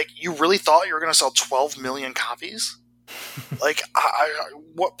 Like, you really thought you were going to sell 12 million copies? Like,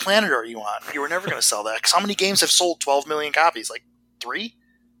 what planet are you on? You were never going to sell that. Because how many games have sold 12 million copies? Like, 3?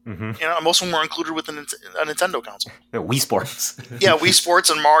 You know, most of them were included with a Nintendo console. Wii Sports. Yeah, Wii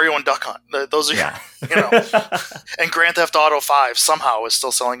Sports and Mario and Duck Hunt. Those are, you know. And Grand Theft Auto 5 somehow is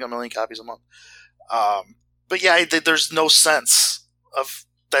still selling 1 million copies a month. But yeah, there's no sense of,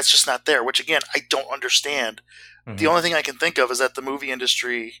 that's just not there, which again, I don't understand. The only thing I can think of is that the movie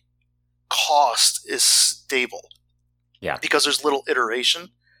industry cost is stable. Yeah. Because there's little iteration.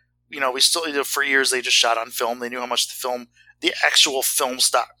 You know, we still, for years, they just shot on film. They knew how much the actual film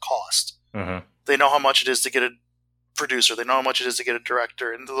stock cost. They know how much it is to get a producer. They know how much it is to get a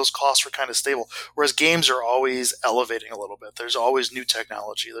director. And those costs were kind of stable. Whereas games are always elevating a little bit. There's always new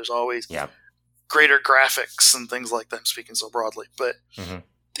technology. There's always greater graphics and things like that. I'm speaking so broadly. But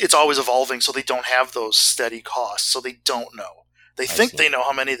it's always evolving, so they don't have those steady costs. So they don't know. They think they know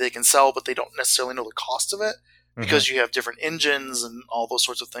how many they can sell, but they don't necessarily know the cost of it. Because you have different engines and all those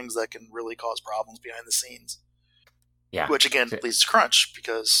sorts of things that can really cause problems behind the scenes. Yeah. Which, again, leads to crunch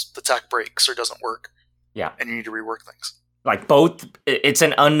because the tech breaks or doesn't work. Yeah. And you need to rework things. Like it's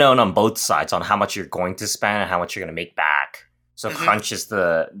an unknown on both sides on how much you're going to spend and how much you're going to make back. So crunch is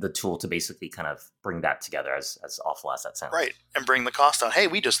the tool to basically kind of bring that together, as awful as that sounds. Right. And bring the cost down. Hey,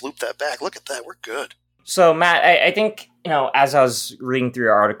 we just looped that back. Look at that. We're good. So, Matt, I think, as I was reading through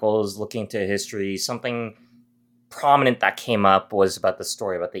your articles, looking into history, something prominent that came up was about the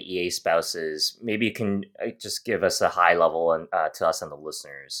story about the EA spouses. Maybe you can just give us a high level and to us and the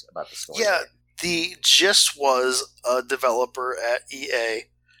listeners about the story. Yeah, the gist was a developer at EA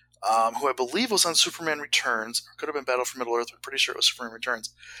who I believe was on Superman Returns, or could have been Battle for Middle Earth. I'm pretty sure it was Superman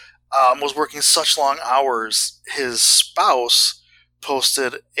Returns. Was working such long hours, his spouse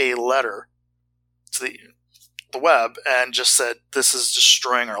posted a letter to the web and just said, "This is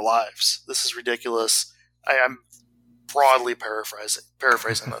destroying our lives. This is ridiculous." I'm broadly paraphrasing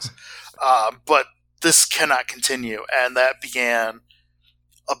this, but this cannot continue, and that began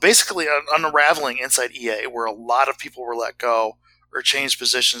basically an unraveling inside EA, where a lot of people were let go or changed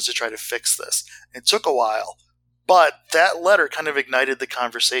positions to try to fix this. It took a while, but that letter kind of ignited the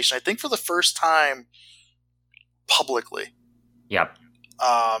conversation. I think for the first time publicly. Yep.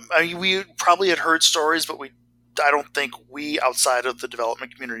 I mean, we probably had heard stories, but I don't think we outside of the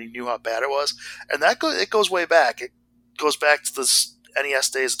development community knew how bad it was, and it goes way back. It goes back to the NES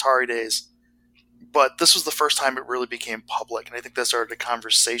days, Atari days, but this was the first time it really became public, and I think that started a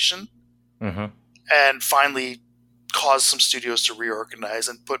conversation. And finally, caused some studios to reorganize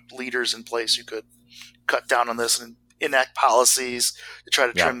and put leaders in place who could cut down on this and enact policies to try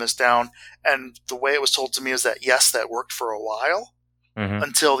to trim this down. And the way it was told to me is that, yes, that worked for a while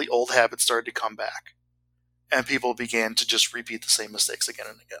until the old habits started to come back and people began to just repeat the same mistakes again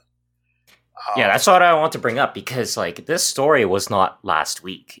and again. Yeah, that's what I want to bring up, because like this story was not last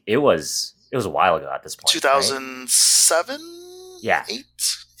week. It was a while ago at this point. 2007? Right? Yeah.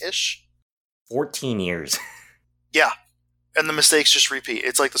 8-ish? 14 years. Yeah. And the mistakes just repeat.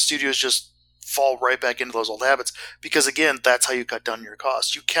 It's like the studios just fall right back into those old habits because, again, that's how you cut down your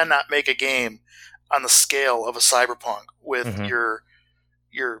costs. You cannot make a game on the scale of a Cyberpunk with your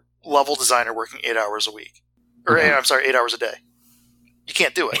level designer working 8 hours a week. Or, 8 hours a day. You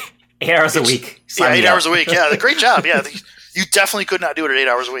can't do it. 8 hours a week. Yeah, 8 hours a week. Yeah, great job. Yeah, you definitely could not do it at 8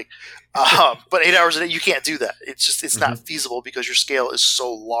 hours a week. But 8 hours a day, you can't do that. It's not feasible because your scale is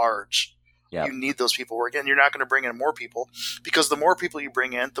so large. Yep. You need those people working. And you're not going to bring in more people because the more people you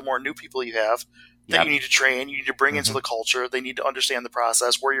bring in, the more new people you have that you need to train. You need to bring into the culture. They need to understand the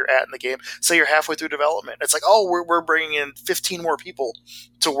process, where you're at in the game. Say you're halfway through development. It's like, oh, we're bringing in 15 more people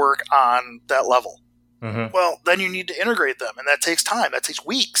to work on that level. Well, then you need to integrate them, and that takes time. That takes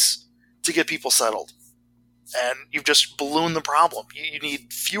weeks to get people settled. And you've just ballooned the problem. You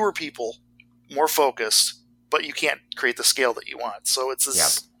need fewer people, more focused, but you can't create the scale that you want. So it's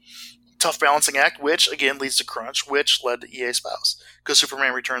this tough balancing act, which, again, leads to crunch, which led to EA Spouse, because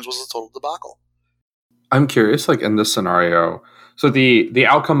Superman Returns was a total debacle. I'm curious, like in this scenario, so the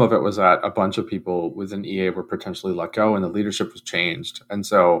outcome of it was that a bunch of people within EA were potentially let go and the leadership was changed. And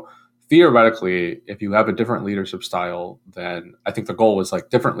so theoretically, if you have a different leadership style, then I think the goal was like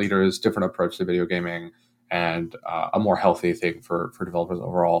different leaders, different approach to video gaming, and a more healthy thing for developers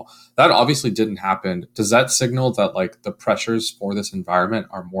overall. That obviously didn't happen. Does that signal that like the pressures for this environment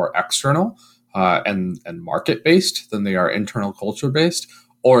are more external and market based than they are internal culture based?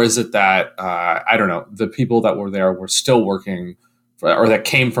 Or is it that, I don't know, the people that were there were still working or that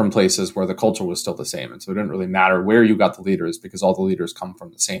came from places where the culture was still the same. And so it didn't really matter where you got the leaders because all the leaders come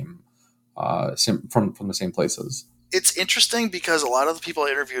from the same from the same places. It's interesting because a lot of the people I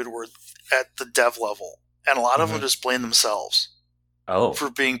interviewed were at the dev level, and a lot of them just blame themselves for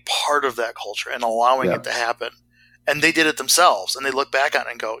being part of that culture and allowing it to happen. And they did it themselves, and they look back on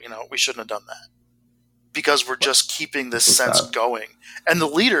it and go, we shouldn't have done that because we're just keeping this sense going. And the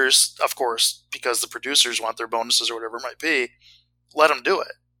leaders, of course, because the producers want their bonuses or whatever it might be, let them do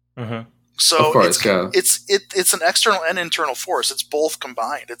it. So of course, it's an external and internal force. It's both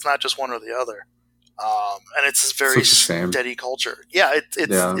combined. It's not just one or the other. And it's this very steady culture. Yeah,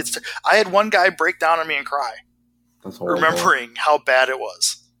 it's. I had one guy break down on me and cry, remembering how bad it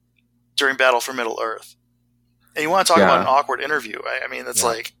was during Battle for Middle Earth. And you want to talk about an awkward interview? I mean, it's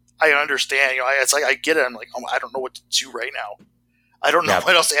like I understand. It's like I get it. I'm like, I don't know what to do right now. I don't know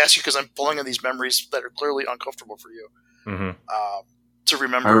what else to ask you because I'm pulling on these memories that are clearly uncomfortable for you. To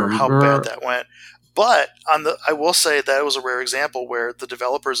remember how bad that went. But I will say that it was a rare example where the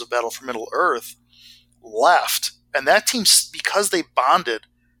developers of Battle for Middle Earth left, and that team, because they bonded,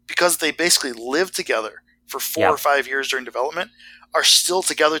 because they basically lived together for 4 or 5 years during development, are still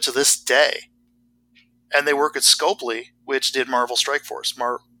together to this day. And they work at Scopely, which did Marvel Strike Force,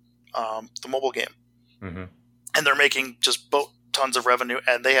 the mobile game. And they're making just tons of revenue,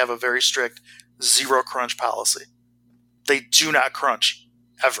 and they have a very strict zero crunch policy. They do not crunch,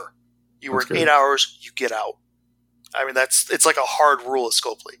 ever. You work 8 hours, you get out. I mean, it's like a hard rule at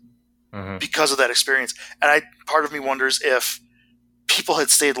Scopely because of that experience. And part of me wonders if people had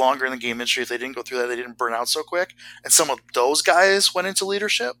stayed longer in the game industry, if they didn't go through that, they didn't burn out so quick, and some of those guys went into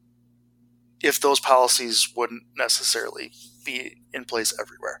leadership, if those policies wouldn't necessarily be in place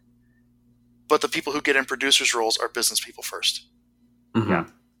everywhere. But the people who get in producers' roles are business people first. And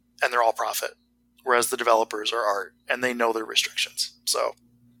they're all profit. Whereas the developers are art, and they know their restrictions. So,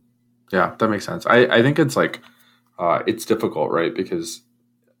 yeah, that makes sense. I think it's like it's difficult, right? Because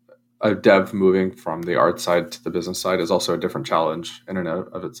a dev moving from the art side to the business side is also a different challenge in and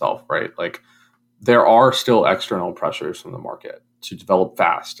of itself, right? Like there are still external pressures from the market to develop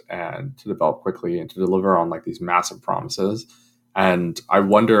fast and to develop quickly and to deliver on like these massive promises. And I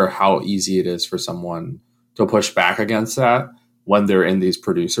wonder how easy it is for someone to push back against that when they're in these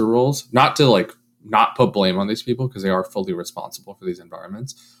producer roles, not put blame on these people because they are fully responsible for these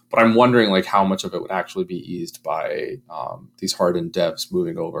environments. But I'm wondering like how much of it would actually be eased by these hardened devs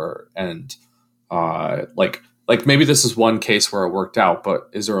moving over. And like maybe this is one case where it worked out, but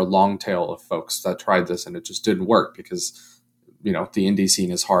is there a long tail of folks that tried this and it just didn't work because, the indie scene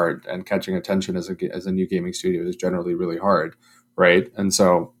is hard and catching attention as a new gaming studio is generally really hard, right? And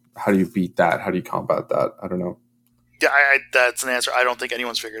so how do you beat that? How do you combat that? I don't know. that's an answer I don't think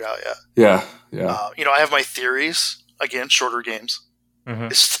anyone's figured out yet. Yeah. I have my theories. Again, shorter games. Mm-hmm.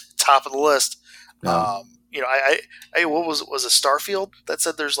 It's top of the list. Yeah. What was it Starfield that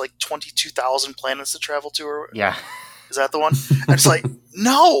said there's like 22,000 planets to travel to? Or Yeah. Is that the one? And it's like,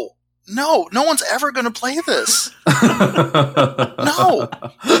 no one's ever going to play this. No.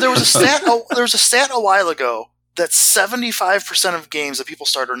 There was a stat a while ago that 75% of games that people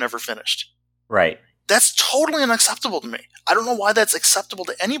start are never finished. Right. That's totally unacceptable to me. I don't know why that's acceptable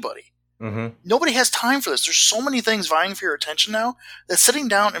to anybody. Mm-hmm. Nobody has time for this. There's so many things vying for your attention now that sitting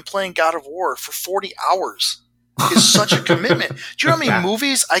down and playing God of War for 40 hours is such a commitment. Do you know how many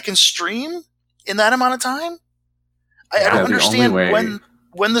movies I can stream in that amount of time? I don't understand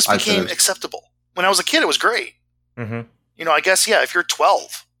when this became acceptable. When I was a kid, it was great. Mm-hmm. I guess, if you're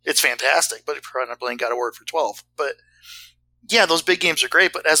 12, it's fantastic. But if you're not playing God of War for 12. But, yeah, those big games are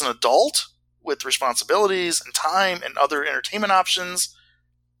great. But as an adult, with responsibilities and time and other entertainment options,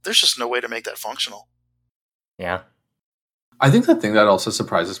 there's just no way to make that functional. Yeah. I think the thing that also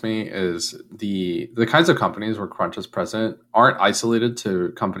surprises me is the kinds of companies where crunch is present aren't isolated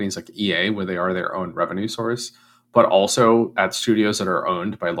to companies like EA, where they are their own revenue source, but also at studios that are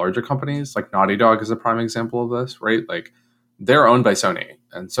owned by larger companies. Like Naughty Dog is a prime example of this, right? Like they're owned by Sony,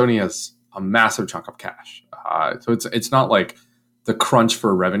 and Sony has a massive chunk of cash. So it's not like the crunch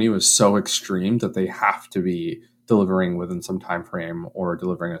for revenue is so extreme that they have to be delivering within some time frame or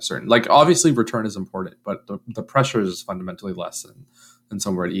delivering a certain, like, obviously return is important, but the pressure is fundamentally less than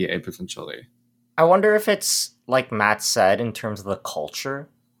somewhere at EA potentially. I wonder if it's like Matt said in terms of the culture.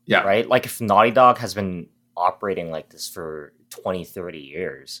 Yeah. Right? Like if Naughty Dog has been operating like this for 20, 30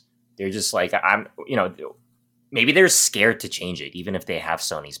 years, they're just like, maybe they're scared to change it, even if they have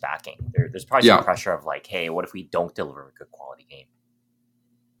Sony's backing. There's probably some pressure of like, hey, what if we don't deliver a good quality game?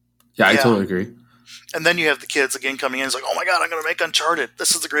 Yeah, I totally agree. And then you have the kids again coming in. It's like, oh my God, I'm going to make Uncharted.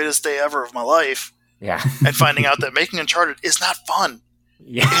 This is the greatest day ever of my life. Yeah. And finding out that making Uncharted is not fun.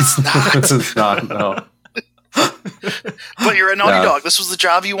 Yeah. It's not. It's not, no. But you're at Naughty Dog. This was the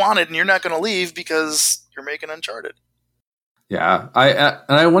job you wanted, and you're not going to leave because you're making Uncharted. Yeah.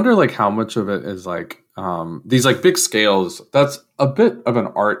 I wonder like how much of it is like these like big scales. That's a bit of an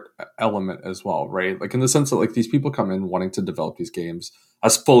art element as well, right? Like in the sense that like these people come in wanting to develop these games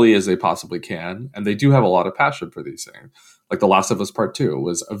as fully as they possibly can, and they do have a lot of passion for these things. Like The Last of Us Part 2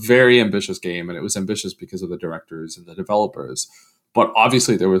 was a very ambitious game, and it was ambitious because of the directors and the developers. But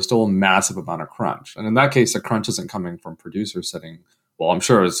obviously there was still a massive amount of crunch. And in that case, the crunch isn't coming from producers setting, well, I'm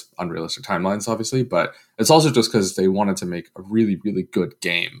sure it's unrealistic timelines, obviously, but it's also just because they wanted to make a really, really good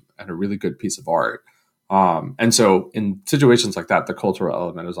game and a really good piece of art. And so in situations like that, the cultural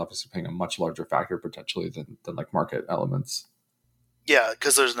element is obviously playing a much larger factor potentially than like market elements. Yeah,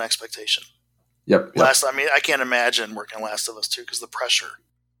 because there's an expectation. Yep. I can't imagine working on Last of Us 2 because the pressure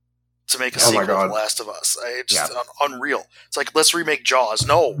to make a sequel to Last of Us. It's just unreal. It's like, let's remake Jaws.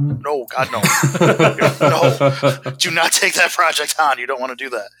 No, God, no. No. Do not take that project on. You don't want to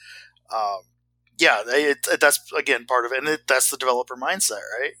do that. That's, again, part of it. And that's the developer mindset,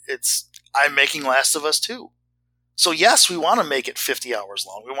 right? I'm making Last of Us 2. So yes, we want to make it 50 hours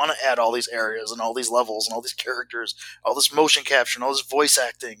long. We want to add all these areas and all these levels and all these characters, all this motion capture and all this voice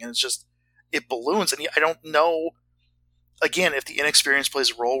acting. And it's just, it balloons. And I don't know, again, if the inexperience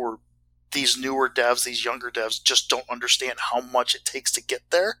plays a role where these newer devs, these younger devs just don't understand how much it takes to get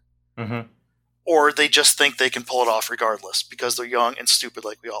there. Mm-hmm. Or they just think they can pull it off regardless because they're young and stupid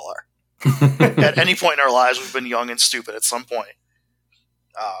like we all are. At any point in our lives, we've been young and stupid at some point.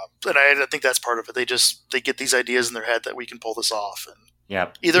 And I think that's part of it. They get these ideas in their head that we can pull this off, and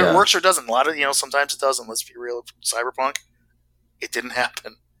either it works or it doesn't. A lot of sometimes it doesn't. Let's be real. Cyberpunk, it didn't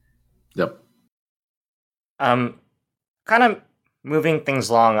happen. Yep. Kind of moving things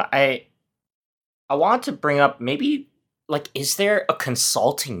along. I want to bring up maybe like, is there a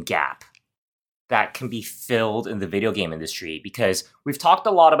consulting gap that can be filled in the video game industry? Because we've talked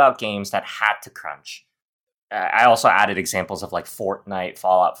a lot about games that had to crunch. I also added examples of like Fortnite,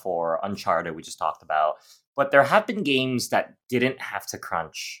 Fallout 4, Uncharted, we just talked about. But there have been games that didn't have to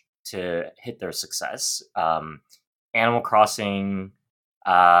crunch to hit their success. Animal Crossing,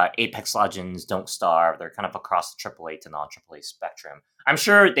 Apex Legends, Don't Starve, they're kind of across the AAA to non-AAA spectrum. I'm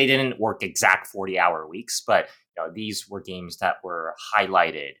sure they didn't work exact 40-hour weeks, but these were games that were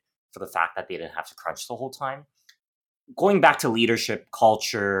highlighted for the fact that they didn't have to crunch the whole time. Going back to leadership,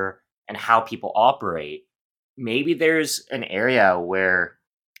 culture, and how people operate, maybe there's an area where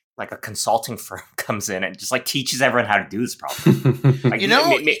like a consulting firm comes in and just like teaches everyone how to do this problem. Like,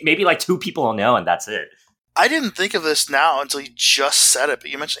 maybe like 2 people will know and that's it. I didn't think of this now until you just said it, but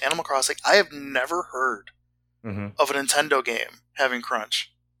you mentioned Animal Crossing. I have never heard of a Nintendo game having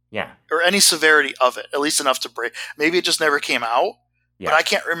crunch. Yeah. Or any severity of it, at least enough to break. Maybe it just never came out, Yeah. but I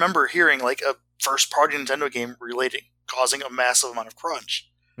can't remember hearing like a first-party Nintendo game causing a massive amount of crunch.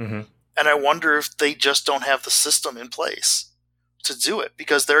 Mm-hmm. And I wonder if they just don't have the system in place to do it,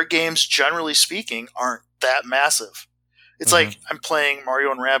 because their games, generally speaking, aren't that massive. It's like I'm playing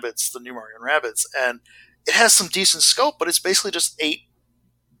Mario and Rabbids, the new Mario and Rabbids, and it has some decent scope, but it's basically just 8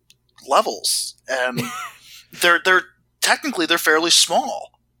 levels, and they're technically they're fairly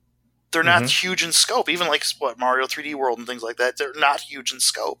small. They're not huge in scope. Even like Mario 3D World and things like that, they're not huge in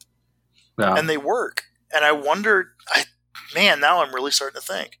scope, and they work. And I wonder, now I'm really starting to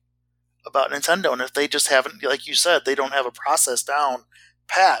think about Nintendo, and if they just haven't, like you said, they don't have a process down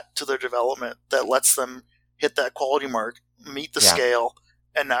pat to their development that lets them hit that quality mark, meet the scale,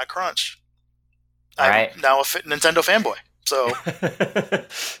 and not crunch. I'm now a Nintendo fanboy. So,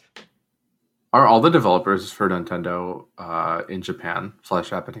 are all the developers for Nintendo in Japan /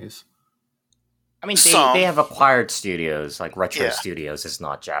 Japanese? I mean, they have acquired studios, like Retro Studios is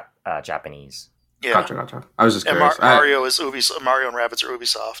not Japanese. Yeah. Gotcha. I was just curious. Mario is Ubisoft. Mario and Rabbids are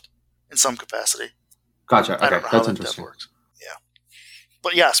Ubisoft in some capacity. Gotcha. Okay, I don't know that's how interesting. That works. Yeah,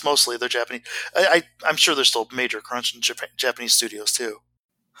 but yes, mostly they're Japanese. I'm sure there's still major crunch in Japanese studios too.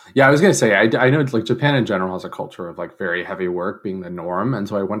 Yeah, I was gonna say I know like Japan in general has a culture of like very heavy work being the norm, and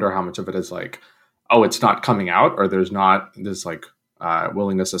so I wonder how much of it is like, oh, it's not coming out, or there's not this like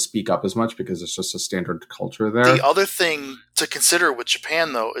willingness to speak up as much because it's just a standard culture there. The other thing to consider with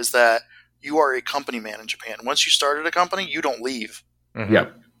Japan though is that you are a company man in Japan. Once you started a company, you don't leave. Yeah,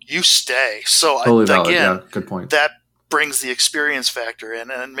 you stay. So totally valid. Again, good point. That brings the experience factor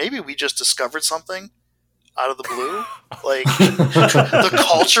in, and maybe we just discovered something out of the blue, like the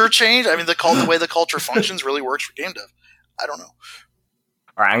culture change. I mean, the way the culture functions really works for game dev. I don't know.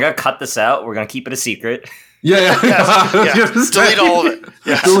 All right, I'm gonna cut this out. We're gonna keep it a secret. Yeah. Delete all of it.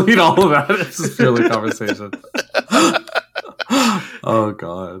 Yeah. Delete all of that. It's just purely conversation. Oh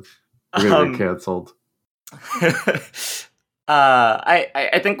god, we're gonna get canceled.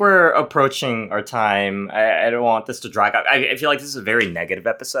 I think we're approaching our time. I don't want this to drag out. I feel like this is a very negative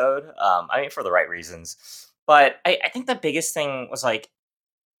episode. I mean, for the right reasons. But I think the biggest thing was like,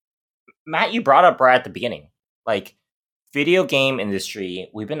 Matt, you brought up right at the beginning. Like, video game industry,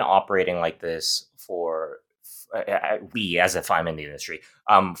 we've been operating like this for, we as if I'm in the industry,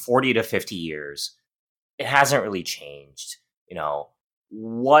 40 to 50 years. It hasn't really changed. You know,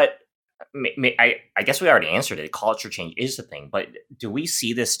 I guess we already answered it. Culture change is the thing, but do we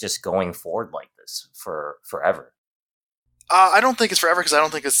see this just going forward like this for forever? I don't think it's forever because I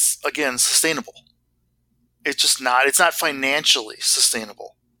don't think it's, again, sustainable. It's just not. It's not financially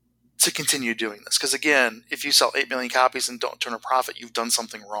sustainable to continue doing this. Because, again, if you sell 8 million copies and don't turn a profit, you've done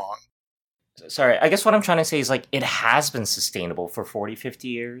something wrong. Sorry, I guess what I'm trying to say is, like, it has been sustainable for 40, 50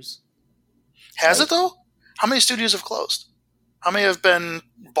 years. Has it, though? How many studios have closed? How many have been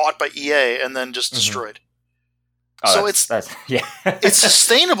bought by EA and then just destroyed? Oh, so it's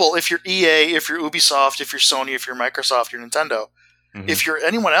sustainable if you're EA, if you're Ubisoft, if you're Sony, if you're Microsoft, you're Nintendo. Mm-hmm. If you're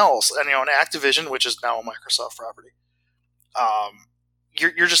anyone else, and an Activision, which is now a Microsoft property,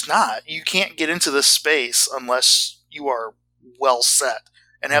 you're just not. You can't get into this space unless you are well set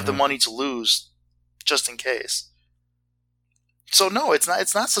and have the money to lose just in case. So no, it's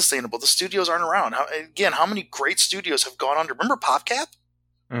not sustainable. The studios aren't around. How many great studios have gone under? Remember PopCap?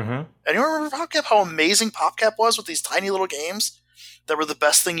 Mm-hmm. Anyone remember PopCap? How amazing PopCap was with these tiny little games that were the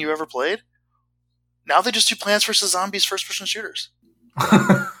best thing you ever played? Now they just do Plants vs. Zombies first-person shooters.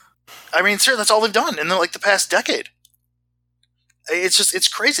 I mean, sir, that's all they've done in the past decade. It's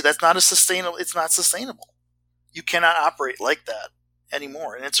crazy. That's not sustainable. It's not sustainable. You cannot operate like that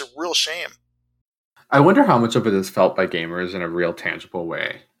anymore, and it's a real shame. I wonder how much of it is felt by gamers in a real tangible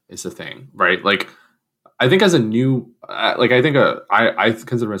way is the thing, right? Like, I think as a new, I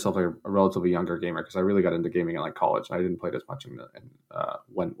consider myself like a relatively younger gamer because I really got into gaming in like college. I didn't play it as much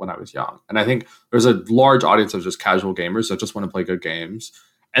when I was young. And I think there's a large audience of just casual gamers that just want to play good games.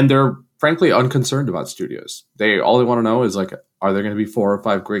 And they're frankly unconcerned about studios. All they want to know is like, are there going to be 4 or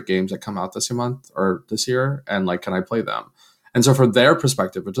 5 great games that come out this month or this year? And like, can I play them? And so from their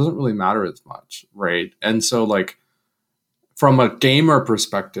perspective, it doesn't really matter as much, right? And so like from a gamer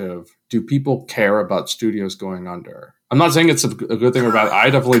perspective, do people care about studios going under? I'm not saying it's a good thing or bad. I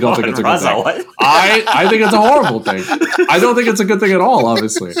definitely don't think it's a good thing. I think it's a horrible thing. I don't think it's a good thing at all,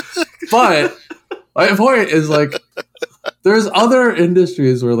 obviously. But my point is like, there's other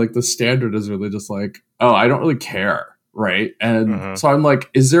industries where like the standard is really just like, oh, I don't really care. Right. And so I'm like,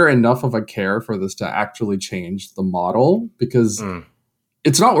 is there enough of a care for this to actually change the model? Because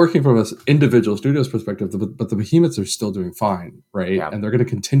it's not working from an individual studio's perspective, but the behemoths are still doing fine, right? Yeah. And they're going to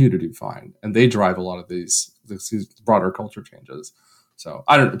continue to do fine, and they drive a lot of these broader culture changes. So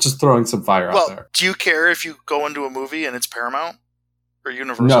I don't know, just throwing some fire out there. Do you care if you go into a movie and it's Paramount or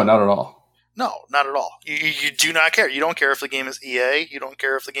Universal? No, not at all. No, not at all. You do not care. You don't care if the game is EA. You don't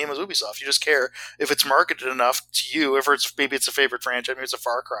care if the game is Ubisoft. You just care if it's marketed enough to you. If maybe it's a favorite franchise, maybe it's a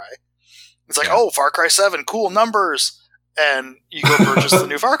Far Cry. It's like, oh, Far Cry 7, cool numbers. And you go purchase the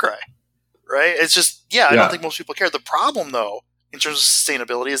new Far Cry. Right? It's just, I don't think most people care. The problem, though, in terms of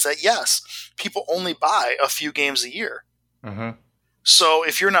sustainability is that, yes, people only buy a few games a year. Mm-hmm. So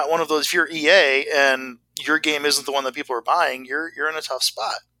if you're not one of those, if you're EA and your game isn't the one that people are buying, you're in a tough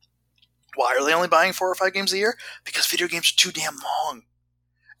spot. Why are they only buying 4 or 5 games a year? Because video games are too damn long.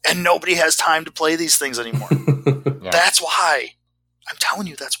 And nobody has time to play these things anymore. That's why. I'm telling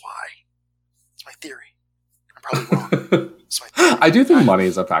you, that's why. It's my theory. I'm probably wrong. It's my theory. I do think money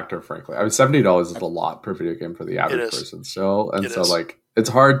is a factor, frankly. I mean, $70 is a lot per video game for the average person still. And so, it's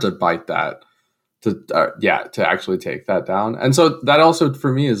hard to bite that, to actually take that down. And so that also,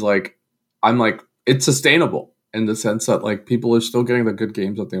 for me, is it's sustainable in the sense that, people are still getting the good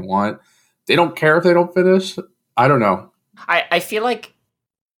games that they want. They don't care if they don't finish. I don't know. I feel like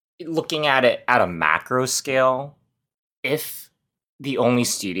looking at it at a macro scale, if the only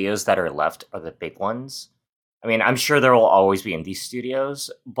studios that are left are the big ones, I mean, I'm sure there will always be indie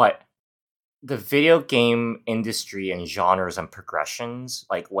studios, but the video game industry and genres and progressions,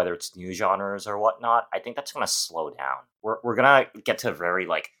 whether it's new genres or whatnot, I think that's going to slow down. We're going to get to a very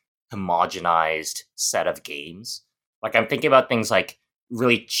homogenized set of games. I'm thinking about things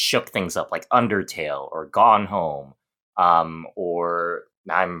really shook things up, like Undertale or Gone Home, or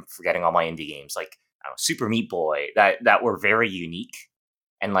now I'm forgetting all my indie games, I don't know, Super Meat Boy, that were very unique,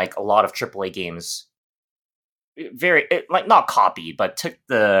 and a lot of AAA games, not copied, but took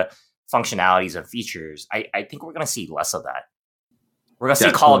the functionalities and features. I think we're gonna see less of that. We're gonna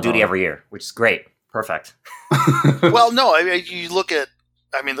see Call of Duty every year, which is great, perfect. Well, no, I mean, you look at,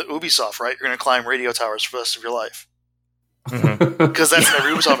 the Ubisoft, right? You're gonna climb radio towers for the rest of your life. Because that's in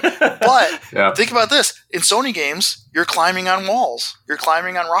every Ubisoft. But think about this: in Sony games, you're climbing on walls, you're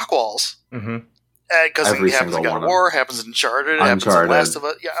climbing on rock walls. Because it happens in God of War, happens in Uncharted, it happens in Last of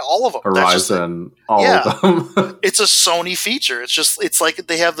Us, all of them. Horizon, all of them. It's a Sony feature. It's like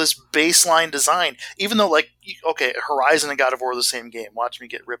they have this baseline design, even though Horizon and God of War are the same game. Watch me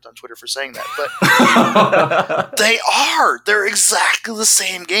get ripped on Twitter for saying that, but they're exactly the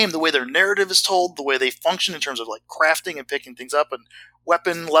same game. The way their narrative is told, the way they function in terms of crafting and picking things up and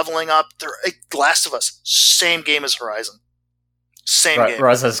weapon leveling up. They're Last of Us, same game as Horizon. Same game.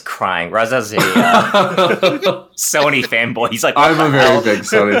 Raza's crying. Raza's a Sony fanboy. He's like, I'm a very big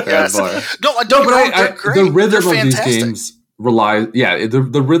Sony fanboy. No, I don't. But the rhythm of these games relies. Yeah,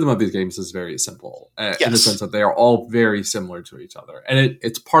 the rhythm of these games is very simple in the sense that they are all very similar to each other, and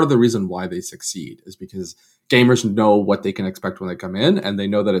it's part of the reason why they succeed is because gamers know what they can expect when they come in, and they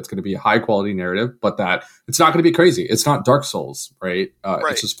know that it's going to be a high quality narrative, but that it's not going to be crazy. It's not Dark Souls, right?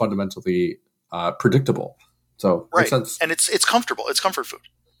 It's just fundamentally predictable. So makes sense. And it's comfortable. It's comfort food.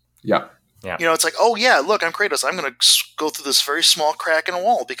 Yeah. It's like, oh yeah, look, I'm Kratos. I'm going to go through this very small crack in a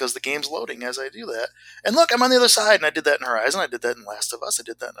wall because the game's loading as I do that. And look, I'm on the other side, and I did that in Horizon. I did that in Last of Us. I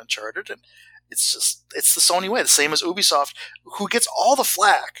did that in Uncharted. And it's the Sony way, the same as Ubisoft, who gets all the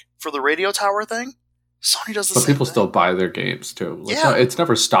flack for the radio tower thing. Sony does the same thing. But people still buy their games too. It's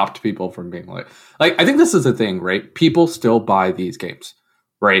never stopped people from being I think this is the thing, right? People still buy these games,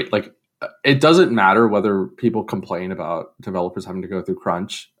 right? It doesn't matter whether people complain about developers having to go through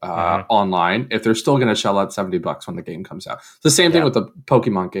crunch online. If they're still going to shell out $70 when the game comes out, it's the same thing with the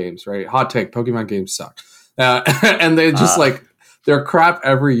Pokemon games, right? Hot take: Pokemon games suck, and they just they're crap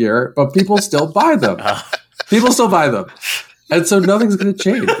every year, but people still buy them. People still buy them, and so nothing's going to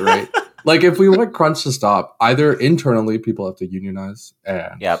change, right? If we want crunch to stop, either internally people have to unionize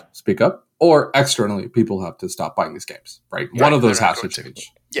and speak up, or externally people have to stop buying these games, right? One of those has to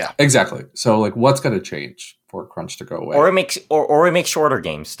change. Yeah, exactly. So, what's going to change for crunch to go away? Or we make shorter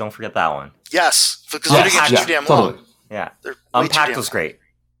games. Don't forget that one. Yes, because video games are too damn long. Yeah, Unpacked was great.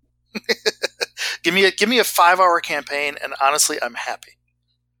 Give me a 5-hour campaign, and honestly, I'm happy.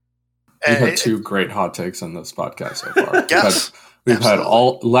 We've had 2 great hot takes on this podcast so far. Yes, we've had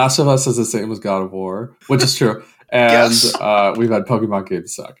all Last of Us is the same as God of War, which is true, and we've had Pokemon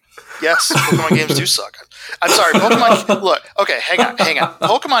games suck. Yes, Pokemon games do suck. I'm sorry, Pokemon. Look, okay, hang on.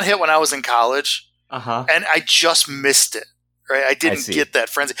 Pokemon hit when I was in college, and I just missed it. Right, I didn't get that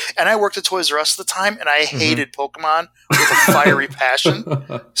frenzy, and I worked at Toys R Us at the time, and I hated Pokemon with a fiery passion.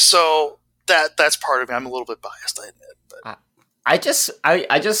 So that's part of me. I'm a little bit biased, I admit. But I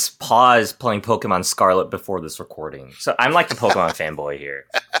just paused playing Pokemon Scarlet before this recording, so I'm like the Pokemon fanboy here.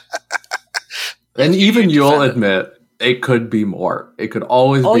 And even you'll admit it could be more. It could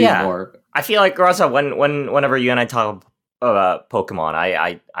always be more. I feel like, Raza, whenever you and I talk about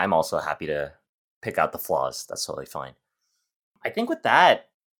Pokemon, I'm also happy to pick out the flaws. That's totally fine. I think with that,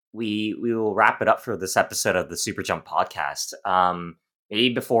 we will wrap it up for this episode of the Super Jump podcast.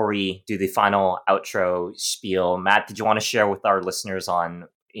 Maybe before we do the final outro spiel, Matt, did you want to share with our listeners on,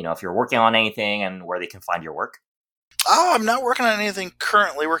 if you're working on anything and where they can find your work? Oh, I'm not working on anything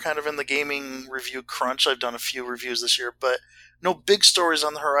currently. We're kind of in the gaming review crunch. I've done a few reviews this year, but no big stories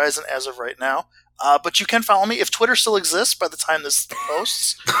on the horizon as of right now. But you can follow me. If Twitter still exists by the time this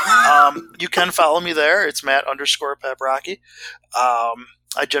posts, you can follow me there. It's Matt_Paprocki.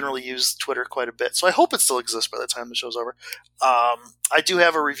 I generally use Twitter quite a bit, so I hope it still exists by the time the show's over. I do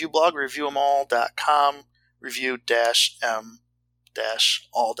have a review blog, reviewemall.com,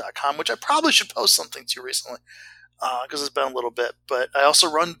 review-m-all.com, which I probably should post something to recently, because it's been a little bit. But I also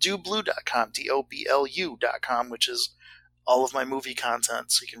run doblu.com, doblu.com, which is all of my movie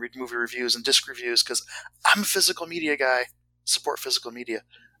content, so you can read movie reviews and disc reviews, because I'm a physical media guy, support physical media.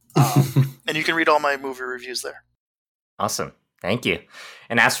 And you can read all my movie reviews there. Awesome. Thank you.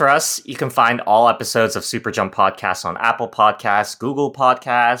 And as for us, you can find all episodes of Super Jump Podcasts on Apple Podcasts, Google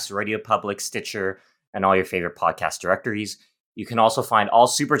Podcasts, Radio Public, Stitcher, and all your favorite podcast directories. You can also find all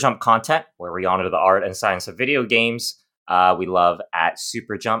Super Jump content, where we honor the art and science of video games, we love, at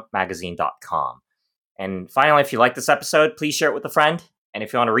superjumpmagazine.com. And finally, if you like this episode, please share it with a friend. And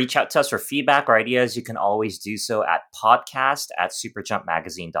if you want to reach out to us for feedback or ideas, you can always do so at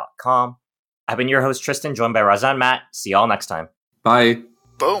podcast@superjumpmagazine.com. I've been your host, Tristan, joined by Razan, Matt. See y'all next time. Bye.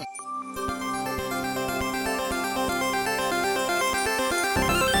 Boom.